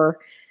or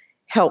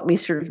help me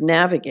sort of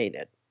navigate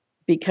it.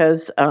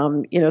 Because,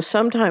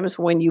 sometimes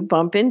when you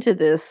bump into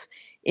this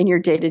in your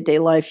day-to-day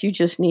life, you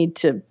just need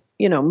to,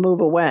 move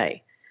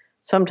away.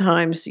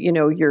 Sometimes,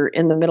 you're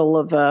in the middle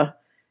of a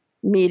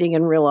meeting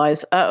and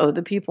realize,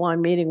 the people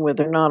I'm meeting with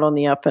are not on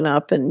the up and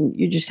up, and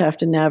you just have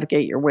to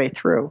navigate your way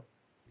through.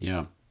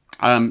 Yeah.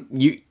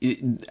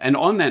 And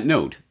on that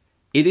note,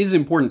 it is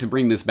important to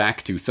bring this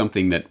back to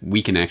something that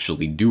we can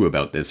actually do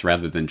about this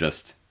rather than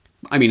just,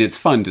 it's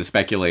fun to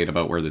speculate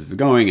about where this is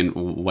going and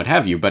what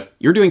have you, but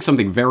you're doing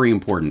something very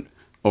important.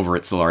 over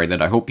at Solari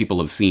that I hope people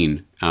have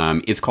seen.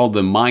 It's called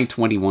the My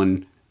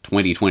 21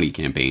 2020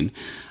 campaign.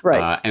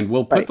 Right. And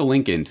we'll put the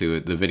link into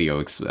the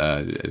video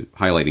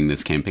highlighting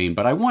this campaign.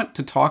 But I want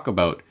to talk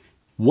about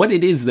what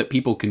it is that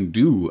people can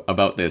do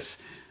about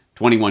this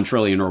 21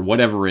 trillion or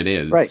whatever it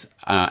is,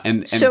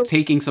 and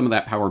taking some of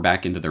that power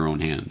back into their own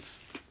hands.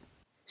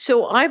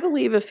 So I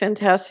believe a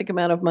fantastic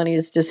amount of money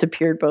has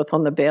disappeared both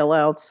on the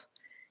bailouts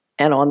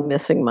and on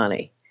missing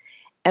money.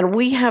 And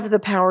we have the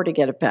power to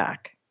get it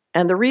back.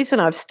 And the reason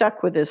I've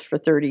stuck with this for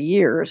 30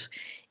 years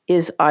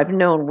is I've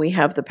known we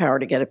have the power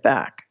to get it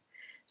back.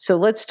 So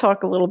let's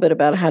talk a little bit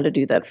about how to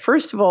do that.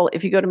 First of all,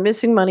 if you go to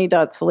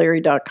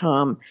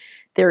missingmoney.solari.com,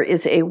 there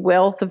is a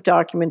wealth of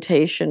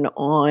documentation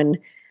on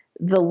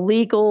the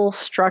legal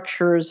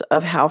structures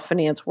of how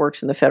finance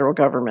works in the federal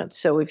government.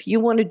 So if you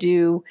want to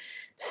do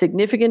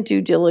significant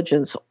due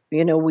diligence,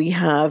 we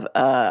have,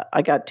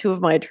 I got two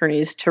of my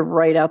attorneys to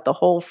write out the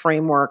whole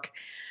framework.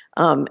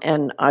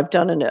 And I've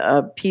done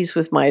a piece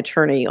with my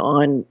attorney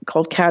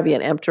called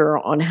Caveat Emptor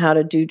on how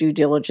to do due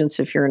diligence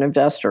if you're an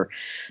investor.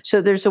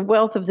 So there's a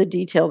wealth of the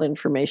detailed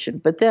information.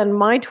 But then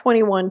my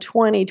 21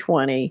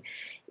 2020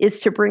 is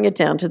to bring it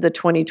down to the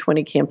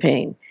 2020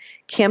 campaign.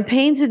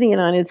 Campaigns in the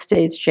United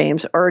States,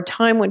 James, are a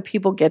time when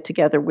people get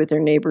together with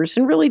their neighbors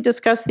and really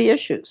discuss the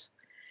issues.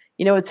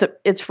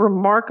 It's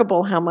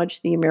remarkable how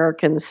much the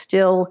Americans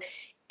still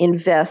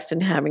invest in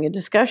having a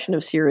discussion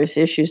of serious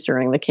issues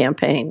during the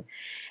campaign.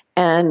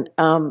 And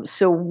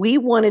so we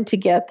wanted to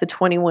get the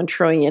 21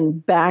 trillion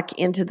back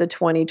into the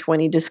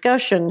 2020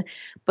 discussion,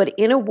 but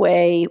in a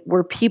way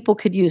where people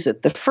could use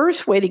it. The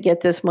first way to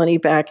get this money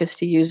back is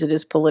to use it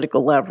as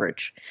political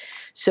leverage.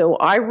 So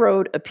I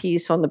wrote a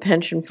piece on the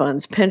pension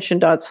funds,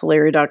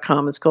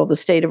 pension.solari.com. It's called The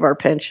State of Our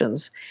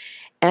Pensions.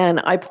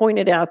 And I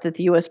pointed out that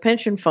the U.S.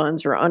 pension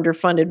funds are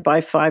underfunded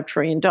by $5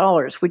 trillion,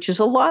 which is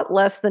a lot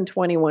less than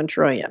 21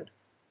 trillion.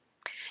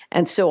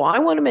 And so I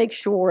want to make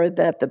sure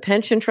that the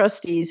pension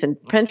trustees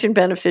and pension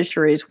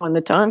beneficiaries, when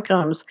the time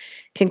comes,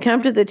 can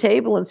come to the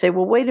table and say,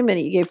 well, wait a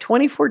minute, you gave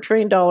 $24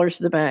 trillion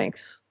to the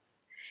banks,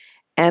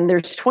 and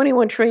there's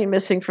 21 trillion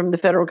missing from the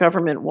federal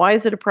government. Why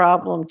is it a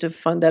problem to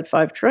fund that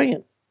 5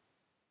 trillion?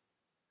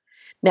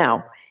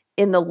 Now,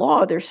 in the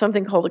law, there's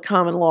something called a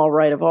common law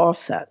right of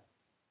offset.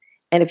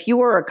 And if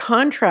you are a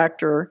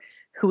contractor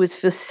who has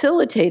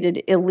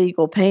facilitated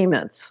illegal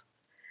payments,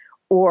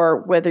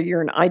 or whether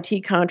you're an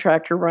IT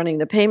contractor running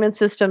the payment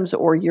systems,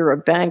 or you're a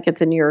bank at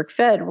the New York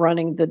Fed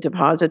running the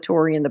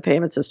depository and the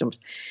payment systems.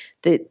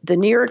 The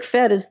New York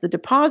Fed is the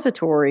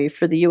depository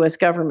for the U.S.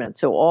 government.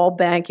 So all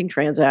banking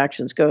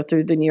transactions go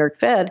through the New York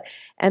Fed,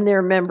 and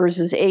their members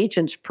as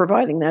agents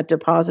providing that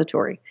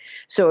depository.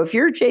 So if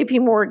you're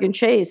JP Morgan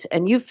Chase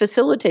and you've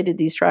facilitated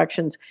these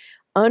transactions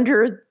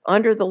under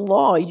the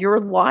law,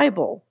 you're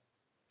liable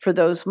for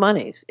those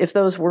monies if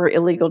those were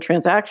illegal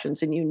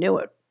transactions and you knew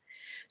it.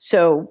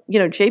 So,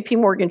 JP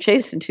Morgan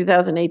Chase in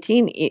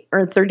 2018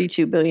 earned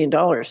 $32 billion.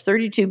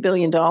 $32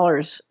 billion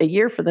a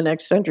year for the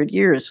next 100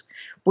 years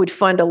would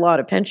fund a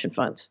lot of pension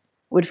funds,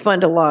 would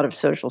fund a lot of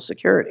Social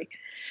Security.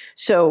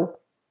 So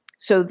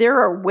there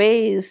are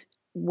ways,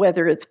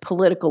 whether it's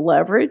political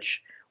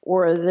leverage,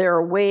 or there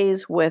are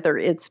ways, whether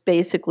it's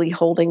basically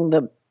holding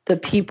the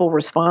people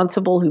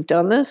responsible who've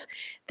done this,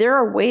 there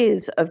are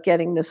ways of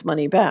getting this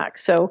money back.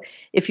 So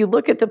if you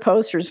look at the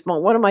posters,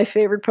 one of my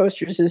favorite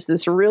posters is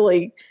this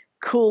really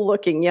cool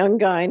looking young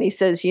guy. And he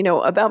says,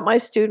 about my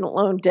student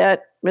loan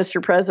debt,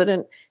 Mr.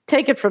 President,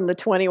 take it from the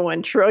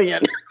 21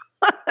 trillion.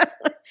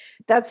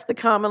 That's the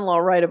common law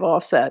right of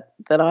offset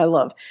that I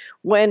love.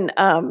 When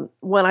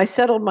I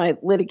settled my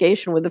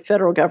litigation with the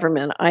federal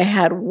government, I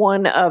had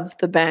one of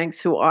the banks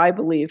who I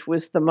believed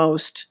was the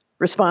most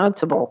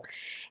responsible,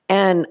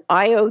 and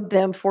I owed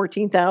them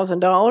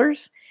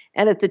 $14,000.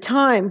 And at the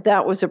time,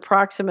 that was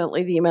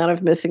approximately the amount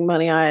of missing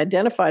money I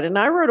identified. And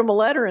I wrote him a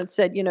letter and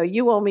said,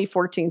 you owe me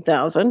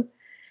 $14,000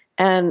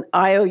 and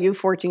I owe you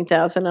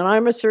 $14,000, and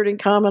I'm asserting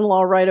common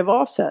law right of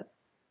offset.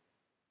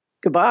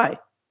 Goodbye.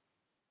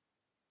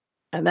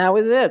 And that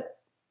was it.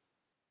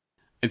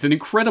 It's an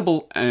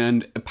incredible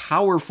and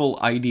powerful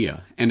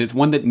idea, and it's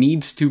one that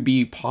needs to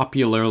be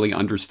popularly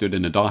understood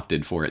and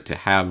adopted for it to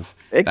have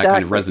that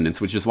kind of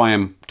resonance, which is why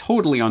I'm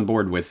totally on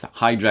board with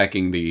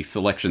hijacking the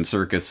selection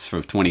circus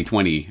of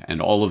 2020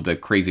 and all of the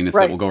craziness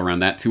that will go around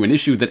that to an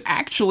issue that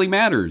actually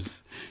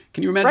matters.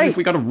 Can you imagine if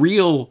we got a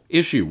real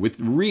issue with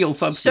real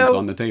substance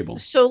on the table?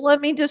 So let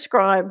me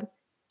describe.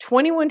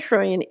 21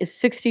 trillion is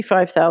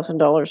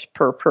 $65,000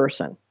 per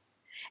person.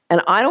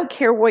 And I don't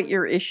care what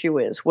your issue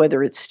is,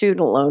 whether it's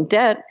student loan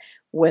debt,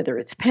 whether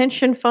it's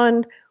pension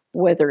fund,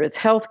 whether it's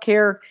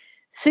healthcare,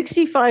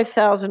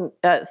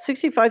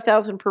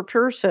 $65,000 per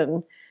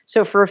person.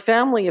 So for a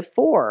family of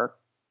four,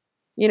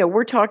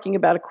 we're talking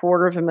about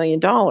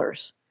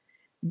 $250,000.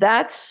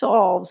 That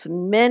solves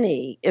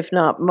many, if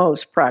not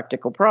most,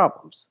 practical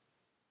problems.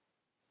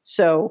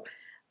 So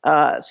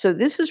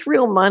this is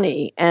real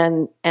money,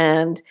 and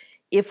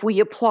if we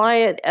apply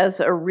it as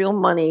a real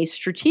money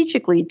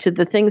strategically to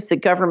the things that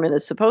government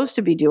is supposed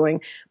to be doing,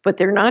 but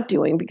they're not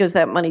doing because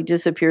that money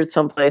disappeared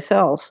someplace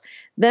else,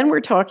 then we're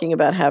talking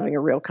about having a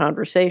real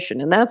conversation.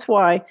 And that's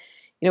why,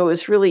 it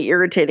was really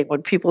irritating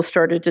when people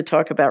started to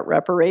talk about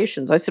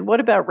reparations. I said, what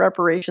about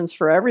reparations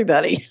for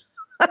everybody?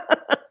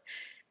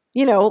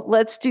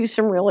 Let's do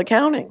some real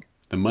accounting.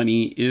 The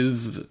money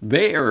is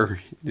there.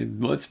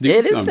 Let's do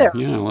it some. Is there.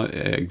 Yeah,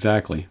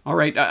 exactly. All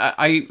right.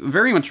 I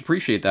very much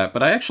appreciate that,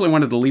 but I actually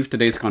wanted to leave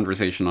today's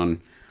conversation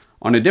on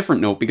a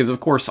different note, because of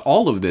course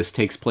all of this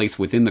takes place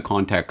within the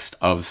context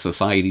of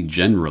society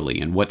generally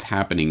and what's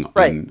happening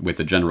with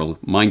the general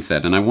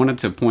mindset. And I wanted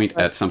to point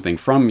at something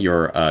from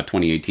your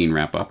 2018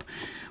 wrap-up,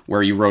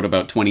 where you wrote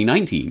about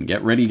 2019,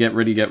 get ready, get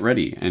ready, get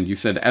ready. And you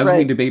said, as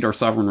we debate our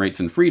sovereign rights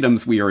and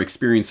freedoms, we are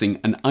experiencing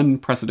an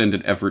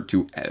unprecedented effort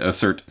to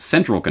assert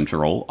central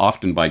control,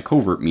 often by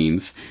covert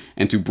means,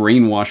 and to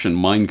brainwash and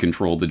mind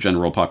control the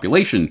general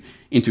population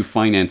into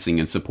financing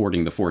and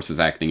supporting the forces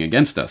acting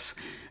against us.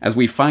 As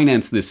we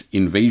finance this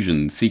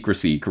invasion,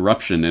 secrecy,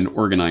 corruption, and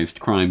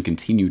organized crime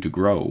continue to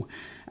grow.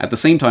 At the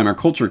same time, our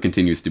culture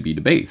continues to be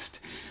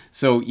debased.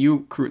 So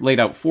you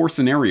laid out 4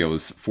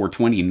 scenarios for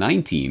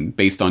 2019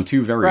 based on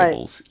 2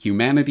 variables,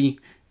 humanity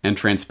and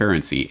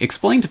transparency.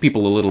 Explain to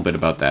people a little bit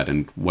about that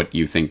and what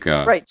you think.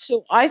 Right.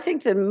 So I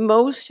think the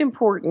most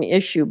important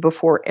issue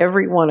before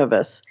every one of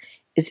us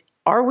is,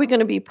 are we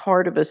going to be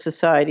part of a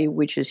society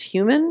which is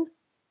human,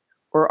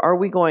 or are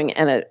we going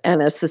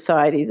in a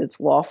society that's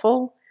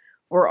lawful,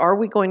 or are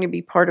we going to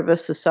be part of a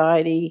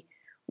society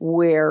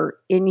where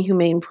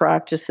inhumane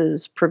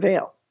practices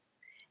prevail?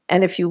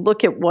 And if you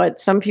look at what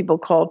some people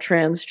call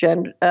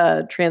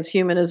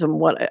transhumanism,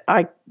 what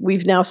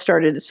we've now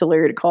started at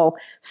Celerio to call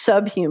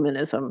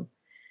subhumanism,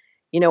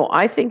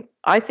 I think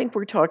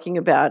we're talking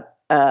about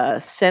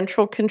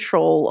central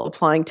control,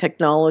 applying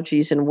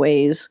technologies in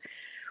ways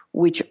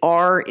which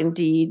are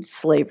indeed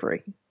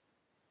slavery.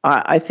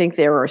 I think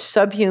they are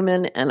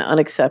subhuman and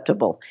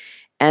unacceptable.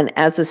 And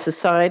as a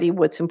society,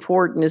 what's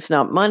important is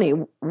not money.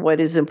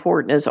 What is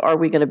important is, are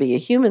we going to be a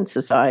human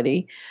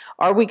society?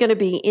 Are we going to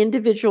be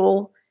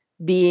individual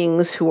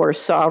beings who are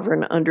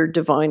sovereign under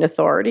divine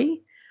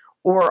authority?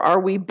 Or are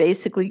we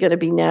basically going to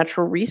be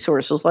natural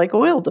resources like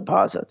oil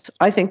deposits?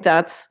 I think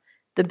that's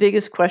the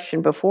biggest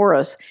question before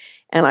us.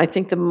 And I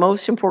think the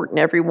most important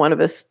every one of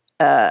us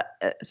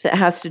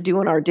has to do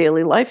in our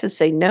daily life is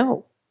say,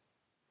 no,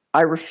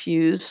 I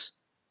refuse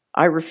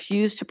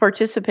to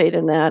participate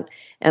in that,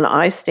 and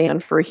I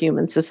stand for a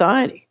human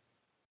society.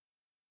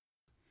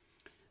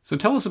 So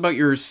tell us about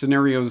your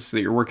scenarios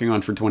that you're working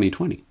on for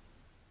 2020.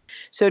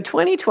 So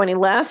 2020,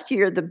 last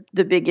year,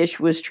 the big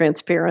issue was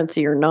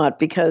transparency or not,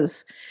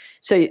 because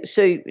so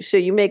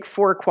you make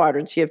 4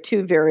 quadrants. You have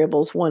 2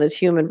 variables. One is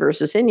human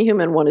versus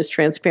inhuman. One is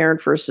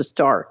transparent versus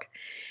dark.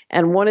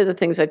 And one of the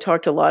things I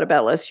talked a lot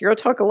about last year, I'll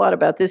talk a lot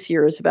about this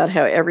year, is about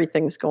how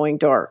everything's going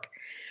dark.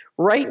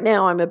 Right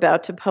now, I'm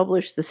about to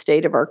publish the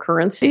state of our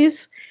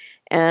currencies.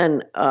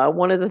 And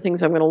one of the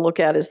things I'm going to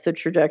look at is the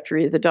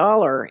trajectory of the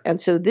dollar.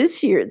 And so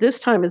this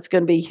time it's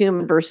going to be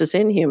human versus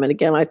inhuman.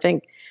 Again, I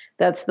think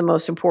that's the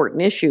most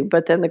important issue.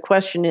 But then the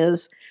question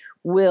is,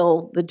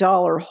 will the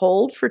dollar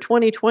hold for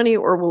 2020,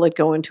 or will it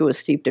go into a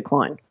steep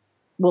decline?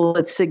 Will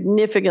it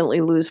significantly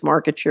lose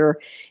market share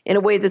in a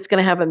way that's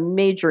going to have a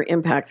major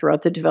impact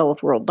throughout the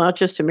developed world, not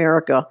just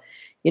America?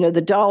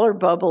 The dollar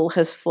bubble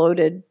has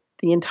floated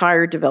the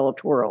entire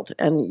developed world,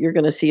 and you're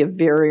going to see a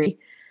very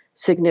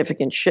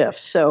significant shift.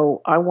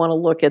 So I want to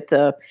look at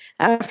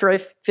after I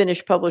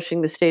finish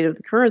publishing the state of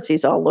the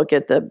currencies, I'll look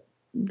at the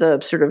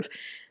sort of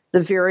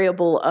the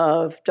variable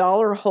of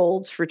dollar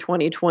holds for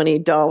 2020,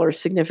 dollar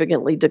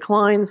significantly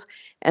declines,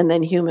 and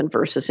then human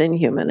versus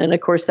inhuman. And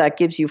of course, that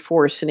gives you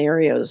 4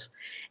 scenarios.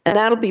 And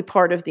that'll be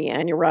part of the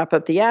annual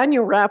wrap-up. The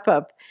annual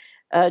wrap-up,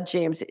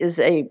 James, is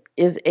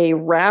a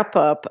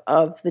wrap-up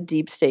of the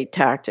deep state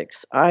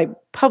tactics. I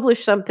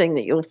published something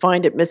that you'll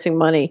find at Missing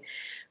Money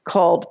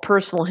called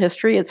Personal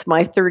History. It's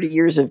my 30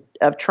 years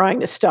of trying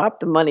to stop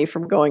the money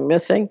from going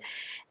missing.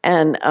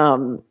 And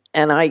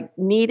I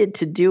needed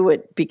to do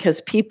it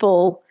because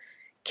people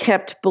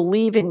kept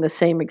believing the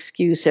same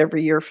excuse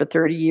every year for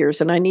 30 years.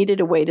 And I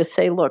needed a way to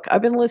say, look,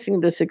 I've been listening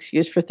to this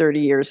excuse for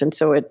 30 years, and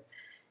so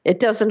it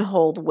doesn't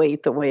hold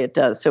weight the way it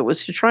does. So it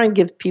was to try and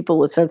give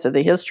people a sense of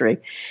the history.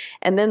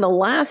 And then the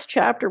last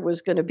chapter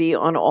was going to be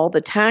on all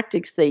the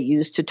tactics they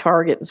use to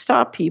target and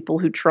stop people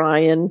who try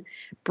and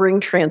bring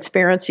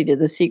transparency to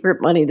the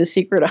secret money, the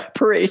secret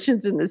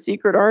operations, and the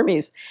secret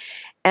armies.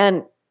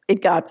 And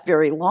it got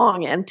very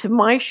long. And to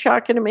my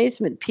shock and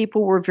amazement,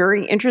 people were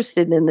very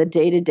interested in the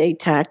day-to-day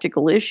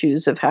tactical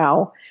issues of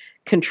how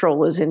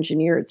control is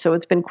engineered. So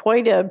it's been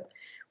quite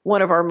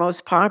one of our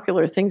most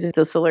popular things at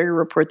the Celerio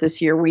Report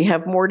this year. We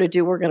have more to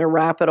do. We're going to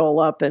wrap it all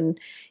up, and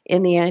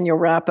in the annual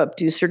wrap-up,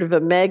 do sort of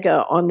a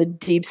mega on the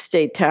deep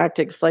state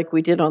tactics like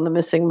we did on the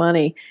Missing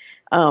Money.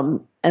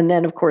 And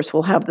then, of course,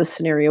 we'll have the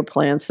scenario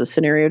plans, the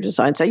scenario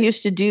designs. I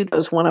used to do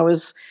those when I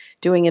was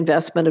doing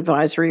investment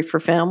advisory for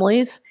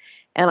families,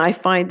 and I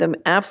find them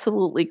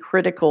absolutely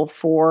critical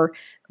for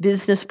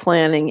business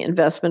planning,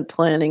 investment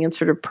planning, and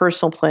sort of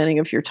personal planning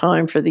of your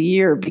time for the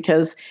year,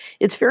 because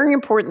it's very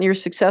important you're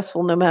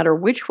successful no matter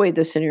which way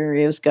the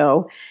scenarios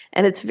go.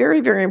 And it's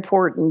very, very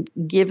important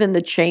given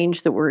the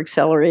change that we're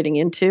accelerating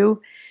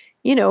into.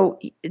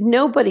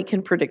 Nobody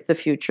can predict the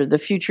future. The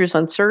future is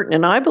uncertain.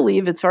 And I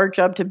believe it's our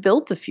job to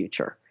build the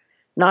future,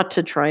 not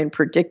to try and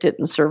predict it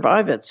and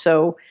survive it.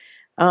 So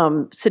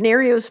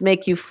scenarios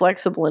make you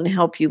flexible and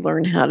help you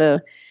learn how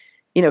to,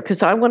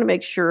 because I want to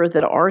make sure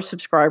that our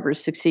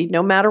subscribers succeed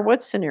no matter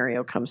what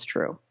scenario comes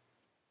true.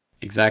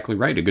 Exactly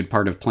right. A good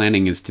part of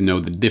planning is to know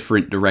the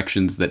different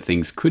directions that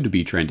things could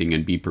be trending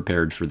and be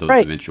prepared for those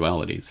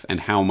eventualities,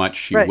 and how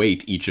much you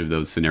weight each of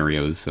those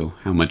scenarios. So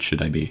how much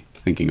should I be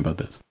thinking about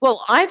this?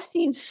 Well, I've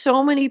seen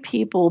so many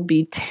people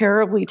be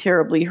terribly,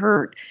 terribly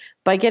hurt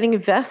by getting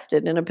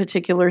invested in a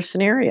particular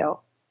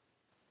scenario.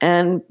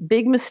 And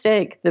big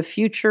mistake. The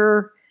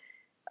future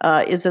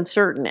is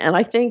uncertain. And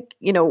I think,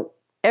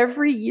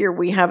 every year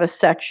we have a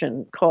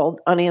section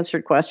called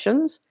Unanswered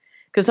Questions,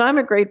 because I'm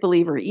a great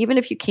believer, even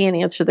if you can't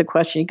answer the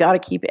question, you got to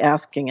keep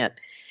asking it.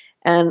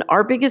 And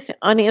our biggest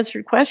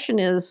unanswered question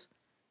is,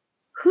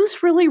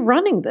 who's really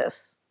running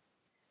this?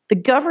 The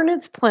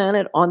governance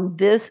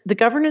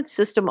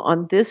system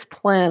on this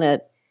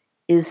planet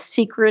is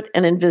secret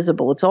and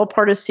invisible. It's all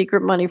part of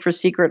secret money for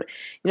secret,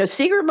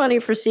 secret money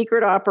for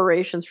secret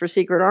operations for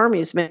secret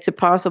armies makes it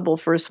possible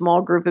for a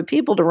small group of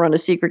people to run a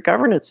secret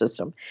governance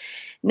system.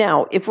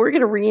 Now, if we're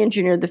going to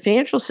re-engineer the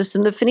financial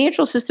system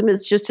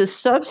is just a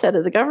subset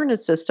of the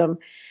governance system.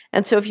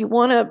 And so if you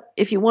want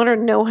to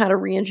know how to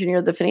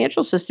re-engineer the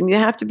financial system, you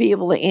have to be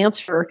able to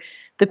answer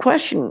the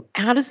question,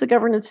 how does the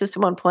governance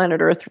system on planet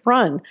Earth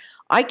run?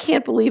 I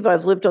can't believe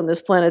I've lived on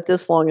this planet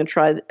this long and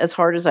tried as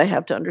hard as I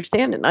have to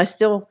understand it. And I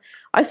still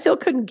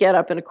couldn't get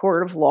up in a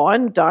court of law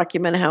and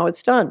document how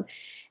it's done.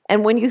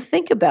 And when you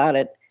think about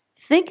it,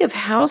 think of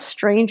how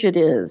strange it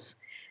is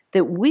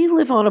that we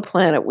live on a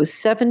planet with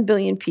 7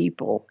 billion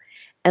people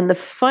and the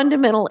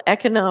fundamental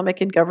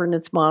economic and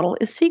governance model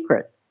is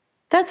secret.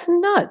 That's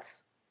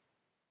nuts.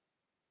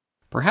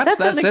 Perhaps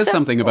that says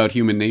something about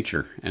human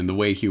nature and the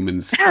way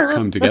humans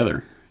come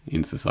together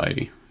in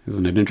society.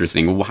 Isn't it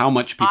interesting how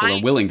much people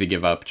are willing to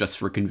give up just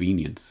for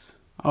convenience?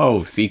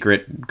 Oh,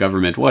 secret,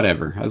 government,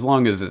 whatever. As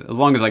long as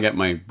I get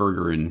my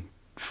burger and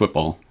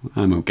football,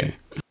 I'm okay.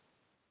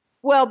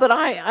 Well, but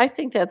I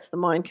think that's the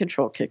mind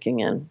control kicking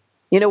in.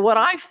 What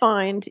I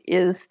find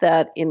is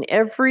that in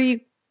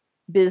every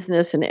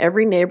business, in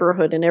every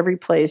neighborhood, in every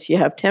place, you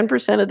have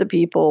 10% of the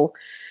people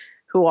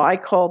who I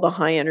call the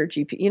high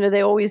energy.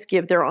 They always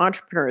they're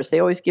entrepreneurs. They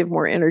always give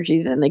more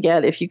energy than they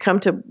get. If you come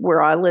to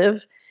where I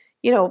live,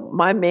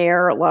 my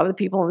mayor, a lot of the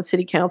people in the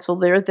city council,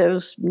 they're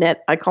those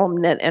I call them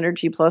net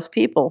energy plus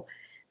people.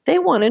 They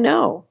want to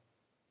know.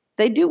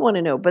 They do want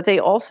to know, but they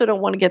also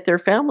don't want to get their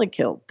family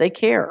killed. They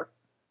care.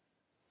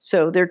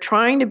 So they're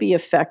trying to be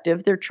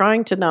effective. They're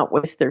trying to not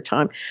waste their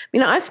time.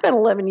 I spent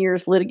 11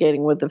 years litigating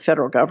with the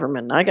federal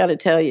government. And I got to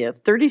tell you,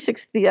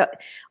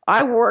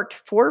 I worked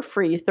for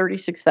free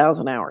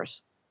 36,000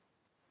 hours.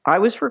 I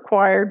was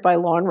required by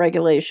law and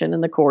regulation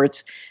in the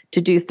courts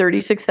to do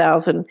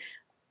 36,000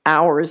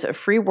 hours of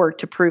free work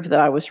to prove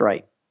that I was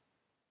right.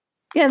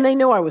 Yeah, and they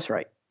know I was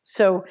right.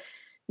 So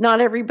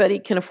not everybody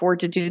can afford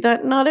to do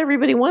that. Not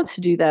everybody wants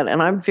to do that.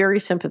 And I'm very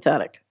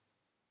sympathetic.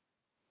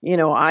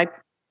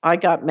 I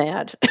got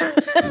mad.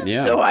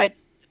 Yeah.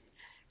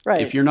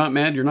 Right. If you're not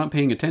mad, you're not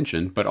paying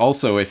attention. But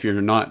also, if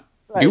you're not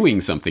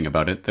doing something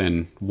about it,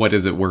 then what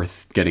is it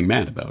worth getting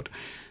mad about?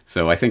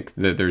 So I think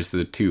that there's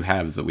the two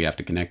halves that we have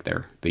to connect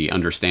there: the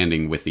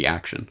understanding with the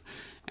action.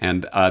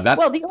 And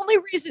that's the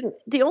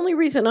only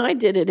reason I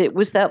did it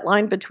was that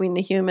line between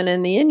the human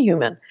and the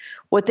inhuman.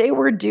 What they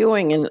were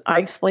doing, and I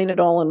explain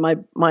it all in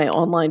my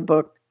online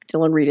book,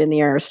 Dylan Reed and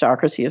the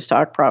Aristocracy of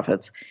Stock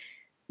Profits.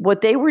 What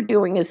they were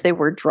doing is they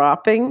were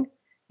dropping.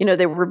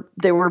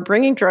 They were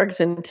bringing drugs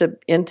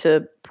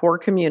into poor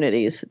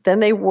communities. Then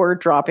they were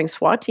dropping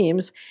SWAT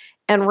teams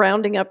and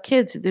rounding up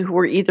kids who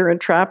were either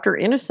entrapped or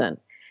innocent.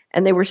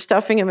 And they were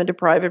stuffing them into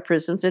private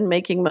prisons and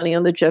making money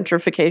on the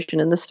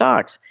gentrification in the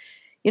stocks.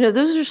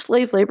 Those are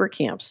slave labor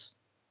camps.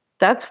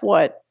 That's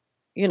what,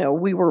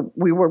 we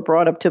were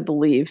brought up to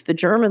believe the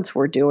Germans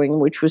were doing,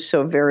 which was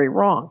so very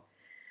wrong.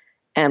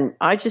 And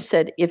I just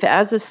said, if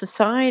as a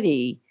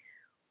society,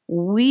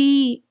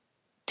 we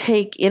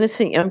take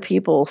innocent young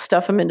people,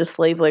 stuff them into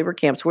slave labor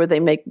camps where they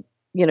make,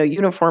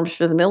 uniforms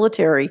for the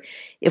military.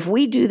 If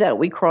we do that,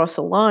 we cross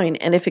a line.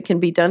 And if it can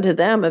be done to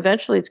them,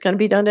 eventually it's going to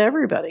be done to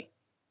everybody.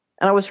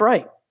 And I was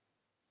right.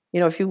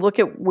 If you look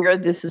at where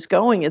this is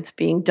going, it's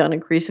being done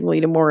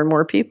increasingly to more and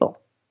more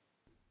people.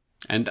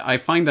 And I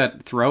find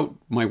that throughout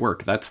my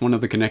work, that's one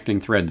of the connecting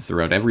threads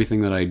throughout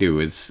everything that I do,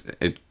 is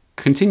it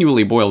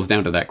continually boils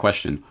down to that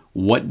question.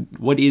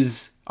 What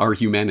is our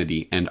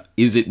humanity, and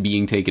is it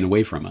being taken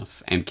away from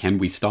us? And can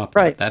we stop that?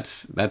 Right.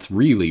 That's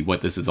really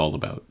what this is all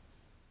about.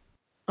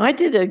 I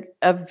did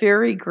a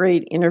very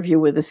great interview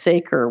with a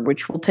Saker,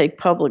 which will take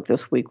public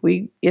this week.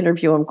 We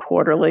interview him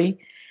quarterly.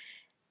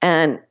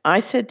 And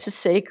I said to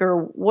Saker,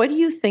 what do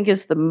you think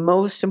is the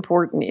most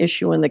important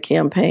issue in the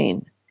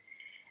campaign?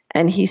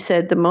 And he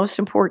said, the most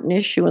important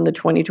issue in the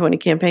 2020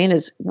 campaign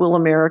is, will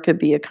America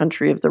be a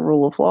country of the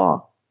rule of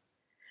law?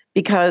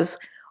 Because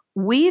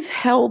we've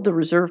held the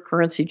reserve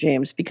currency,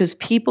 James, because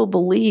people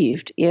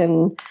believed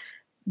in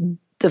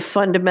the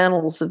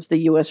fundamentals of the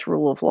U.S.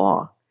 rule of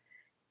law.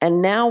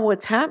 And now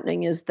what's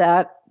happening is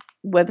that,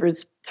 whether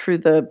it's through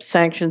the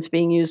sanctions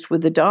being used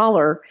with the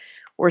dollar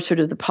or sort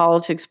of the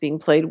politics being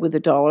played with the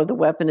dollar, the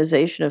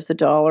weaponization of the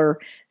dollar,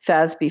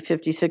 FASB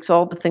 56,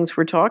 all the things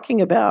we're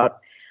talking about,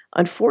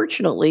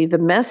 unfortunately, the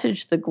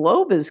message the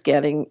globe is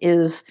getting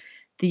is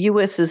the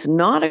U.S. is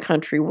not a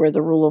country where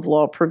the rule of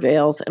law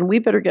prevails, and we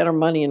better get our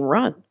money and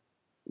run.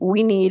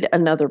 We need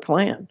another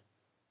plan.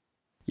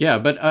 Yeah,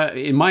 but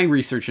my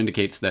research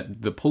indicates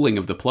that the pulling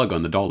of the plug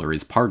on the dollar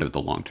is part of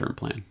the long-term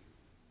plan.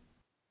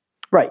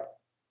 Right.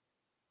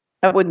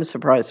 That wouldn't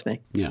surprise me.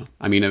 Yeah.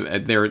 I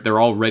mean,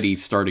 they're already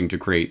starting to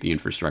create the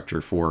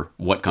infrastructure for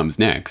what comes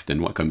next,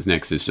 and what comes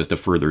next is just a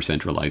further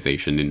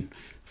centralization in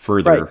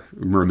further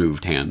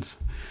removed hands.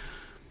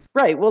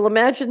 Right. Well,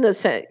 imagine the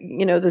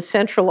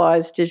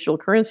centralized digital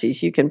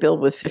currencies you can build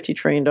with $50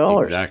 trillion.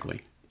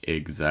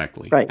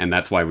 Exactly. Right. And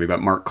that's why we've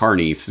got Mark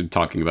Carney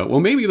talking about, well,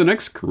 maybe the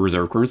next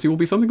reserve currency will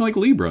be something like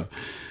Libra.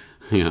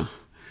 Yeah.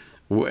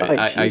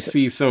 I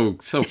see so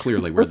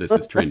clearly where this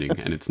is trending,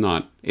 and it's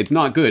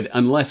not good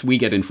unless we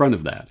get in front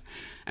of that.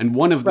 And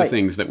one of the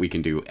things that we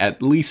can do,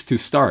 at least to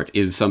start,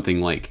 is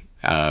something like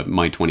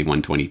My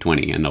 21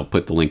 2020, and I'll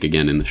put the link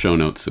again in the show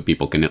notes so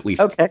people can at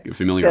least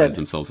familiarize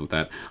themselves with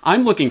that.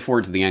 I'm looking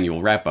forward to the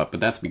annual wrap-up, but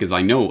that's because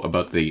I know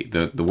about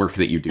the work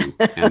that you do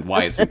and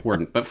why it's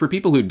important. But for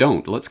people who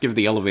don't, let's give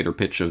the elevator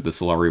pitch of the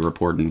Solari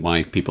Report and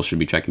why people should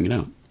be checking it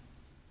out.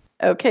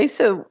 Okay,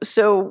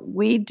 so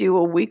we do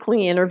a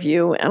weekly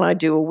interview, and I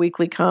do a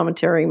weekly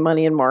commentary,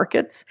 Money and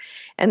Markets.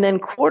 And then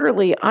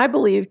quarterly, I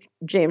believe,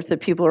 James, that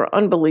people are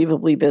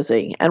unbelievably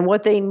busy. And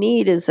what they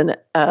need is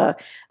a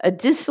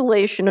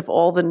distillation of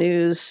all the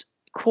news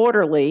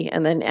quarterly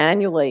and then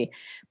annually.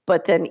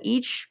 But then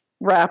each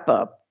wrap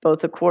up,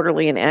 both the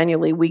quarterly and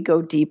annually, we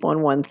go deep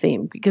on one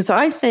theme. Because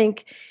I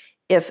think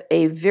if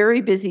a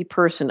very busy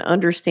person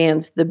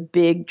understands the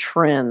big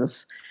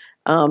trends,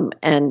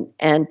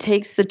 and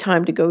takes the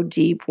time to go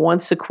deep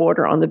once a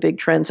quarter on the big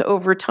trends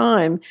over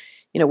time,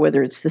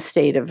 whether it's the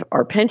state of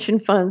our pension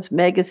funds,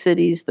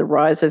 megacities, the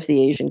rise of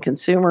the Asian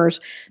consumers.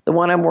 The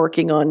one I'm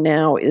working on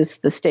now is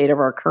the state of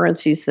our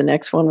currencies. The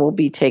next one will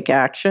be Take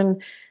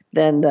Action,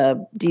 then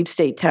the deep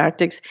state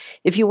tactics.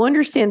 If you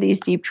understand these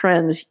deep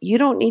trends, you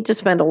don't need to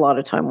spend a lot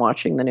of time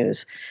watching the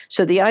news.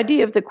 So the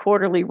idea of the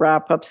quarterly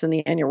wrap-ups and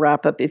the annual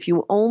wrap-up, if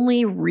you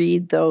only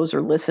read those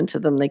or listen to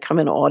them, they come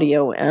in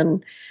audio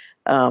and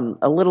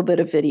a little bit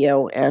of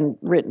video and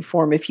written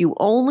form. If you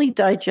only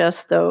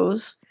digest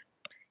those,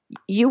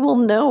 you will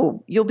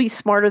know. You'll be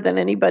smarter than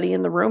anybody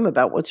in the room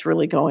about what's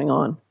really going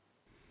on.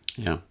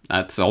 Yeah,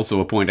 that's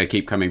also a point I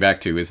keep coming back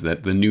to, is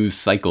that the news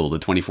cycle, the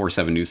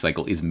 24/7 news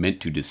cycle, is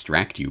meant to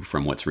distract you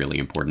from what's really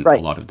important a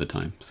lot of the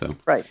time. So,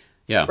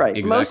 yeah,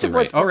 exactly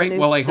right. All right,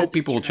 well, I hope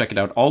people will check it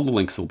out. All the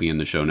links will be in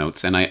the show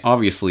notes. And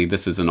obviously,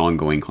 this is an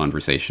ongoing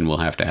conversation. We'll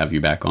have to have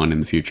you back on in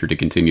the future to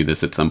continue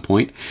this at some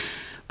point.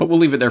 But we'll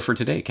leave it there for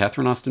today.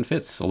 Catherine Austin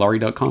Fitts,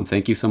 Solari.com.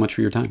 Thank you so much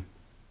for your time.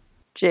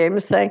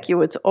 James, thank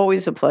you. It's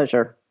always a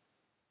pleasure.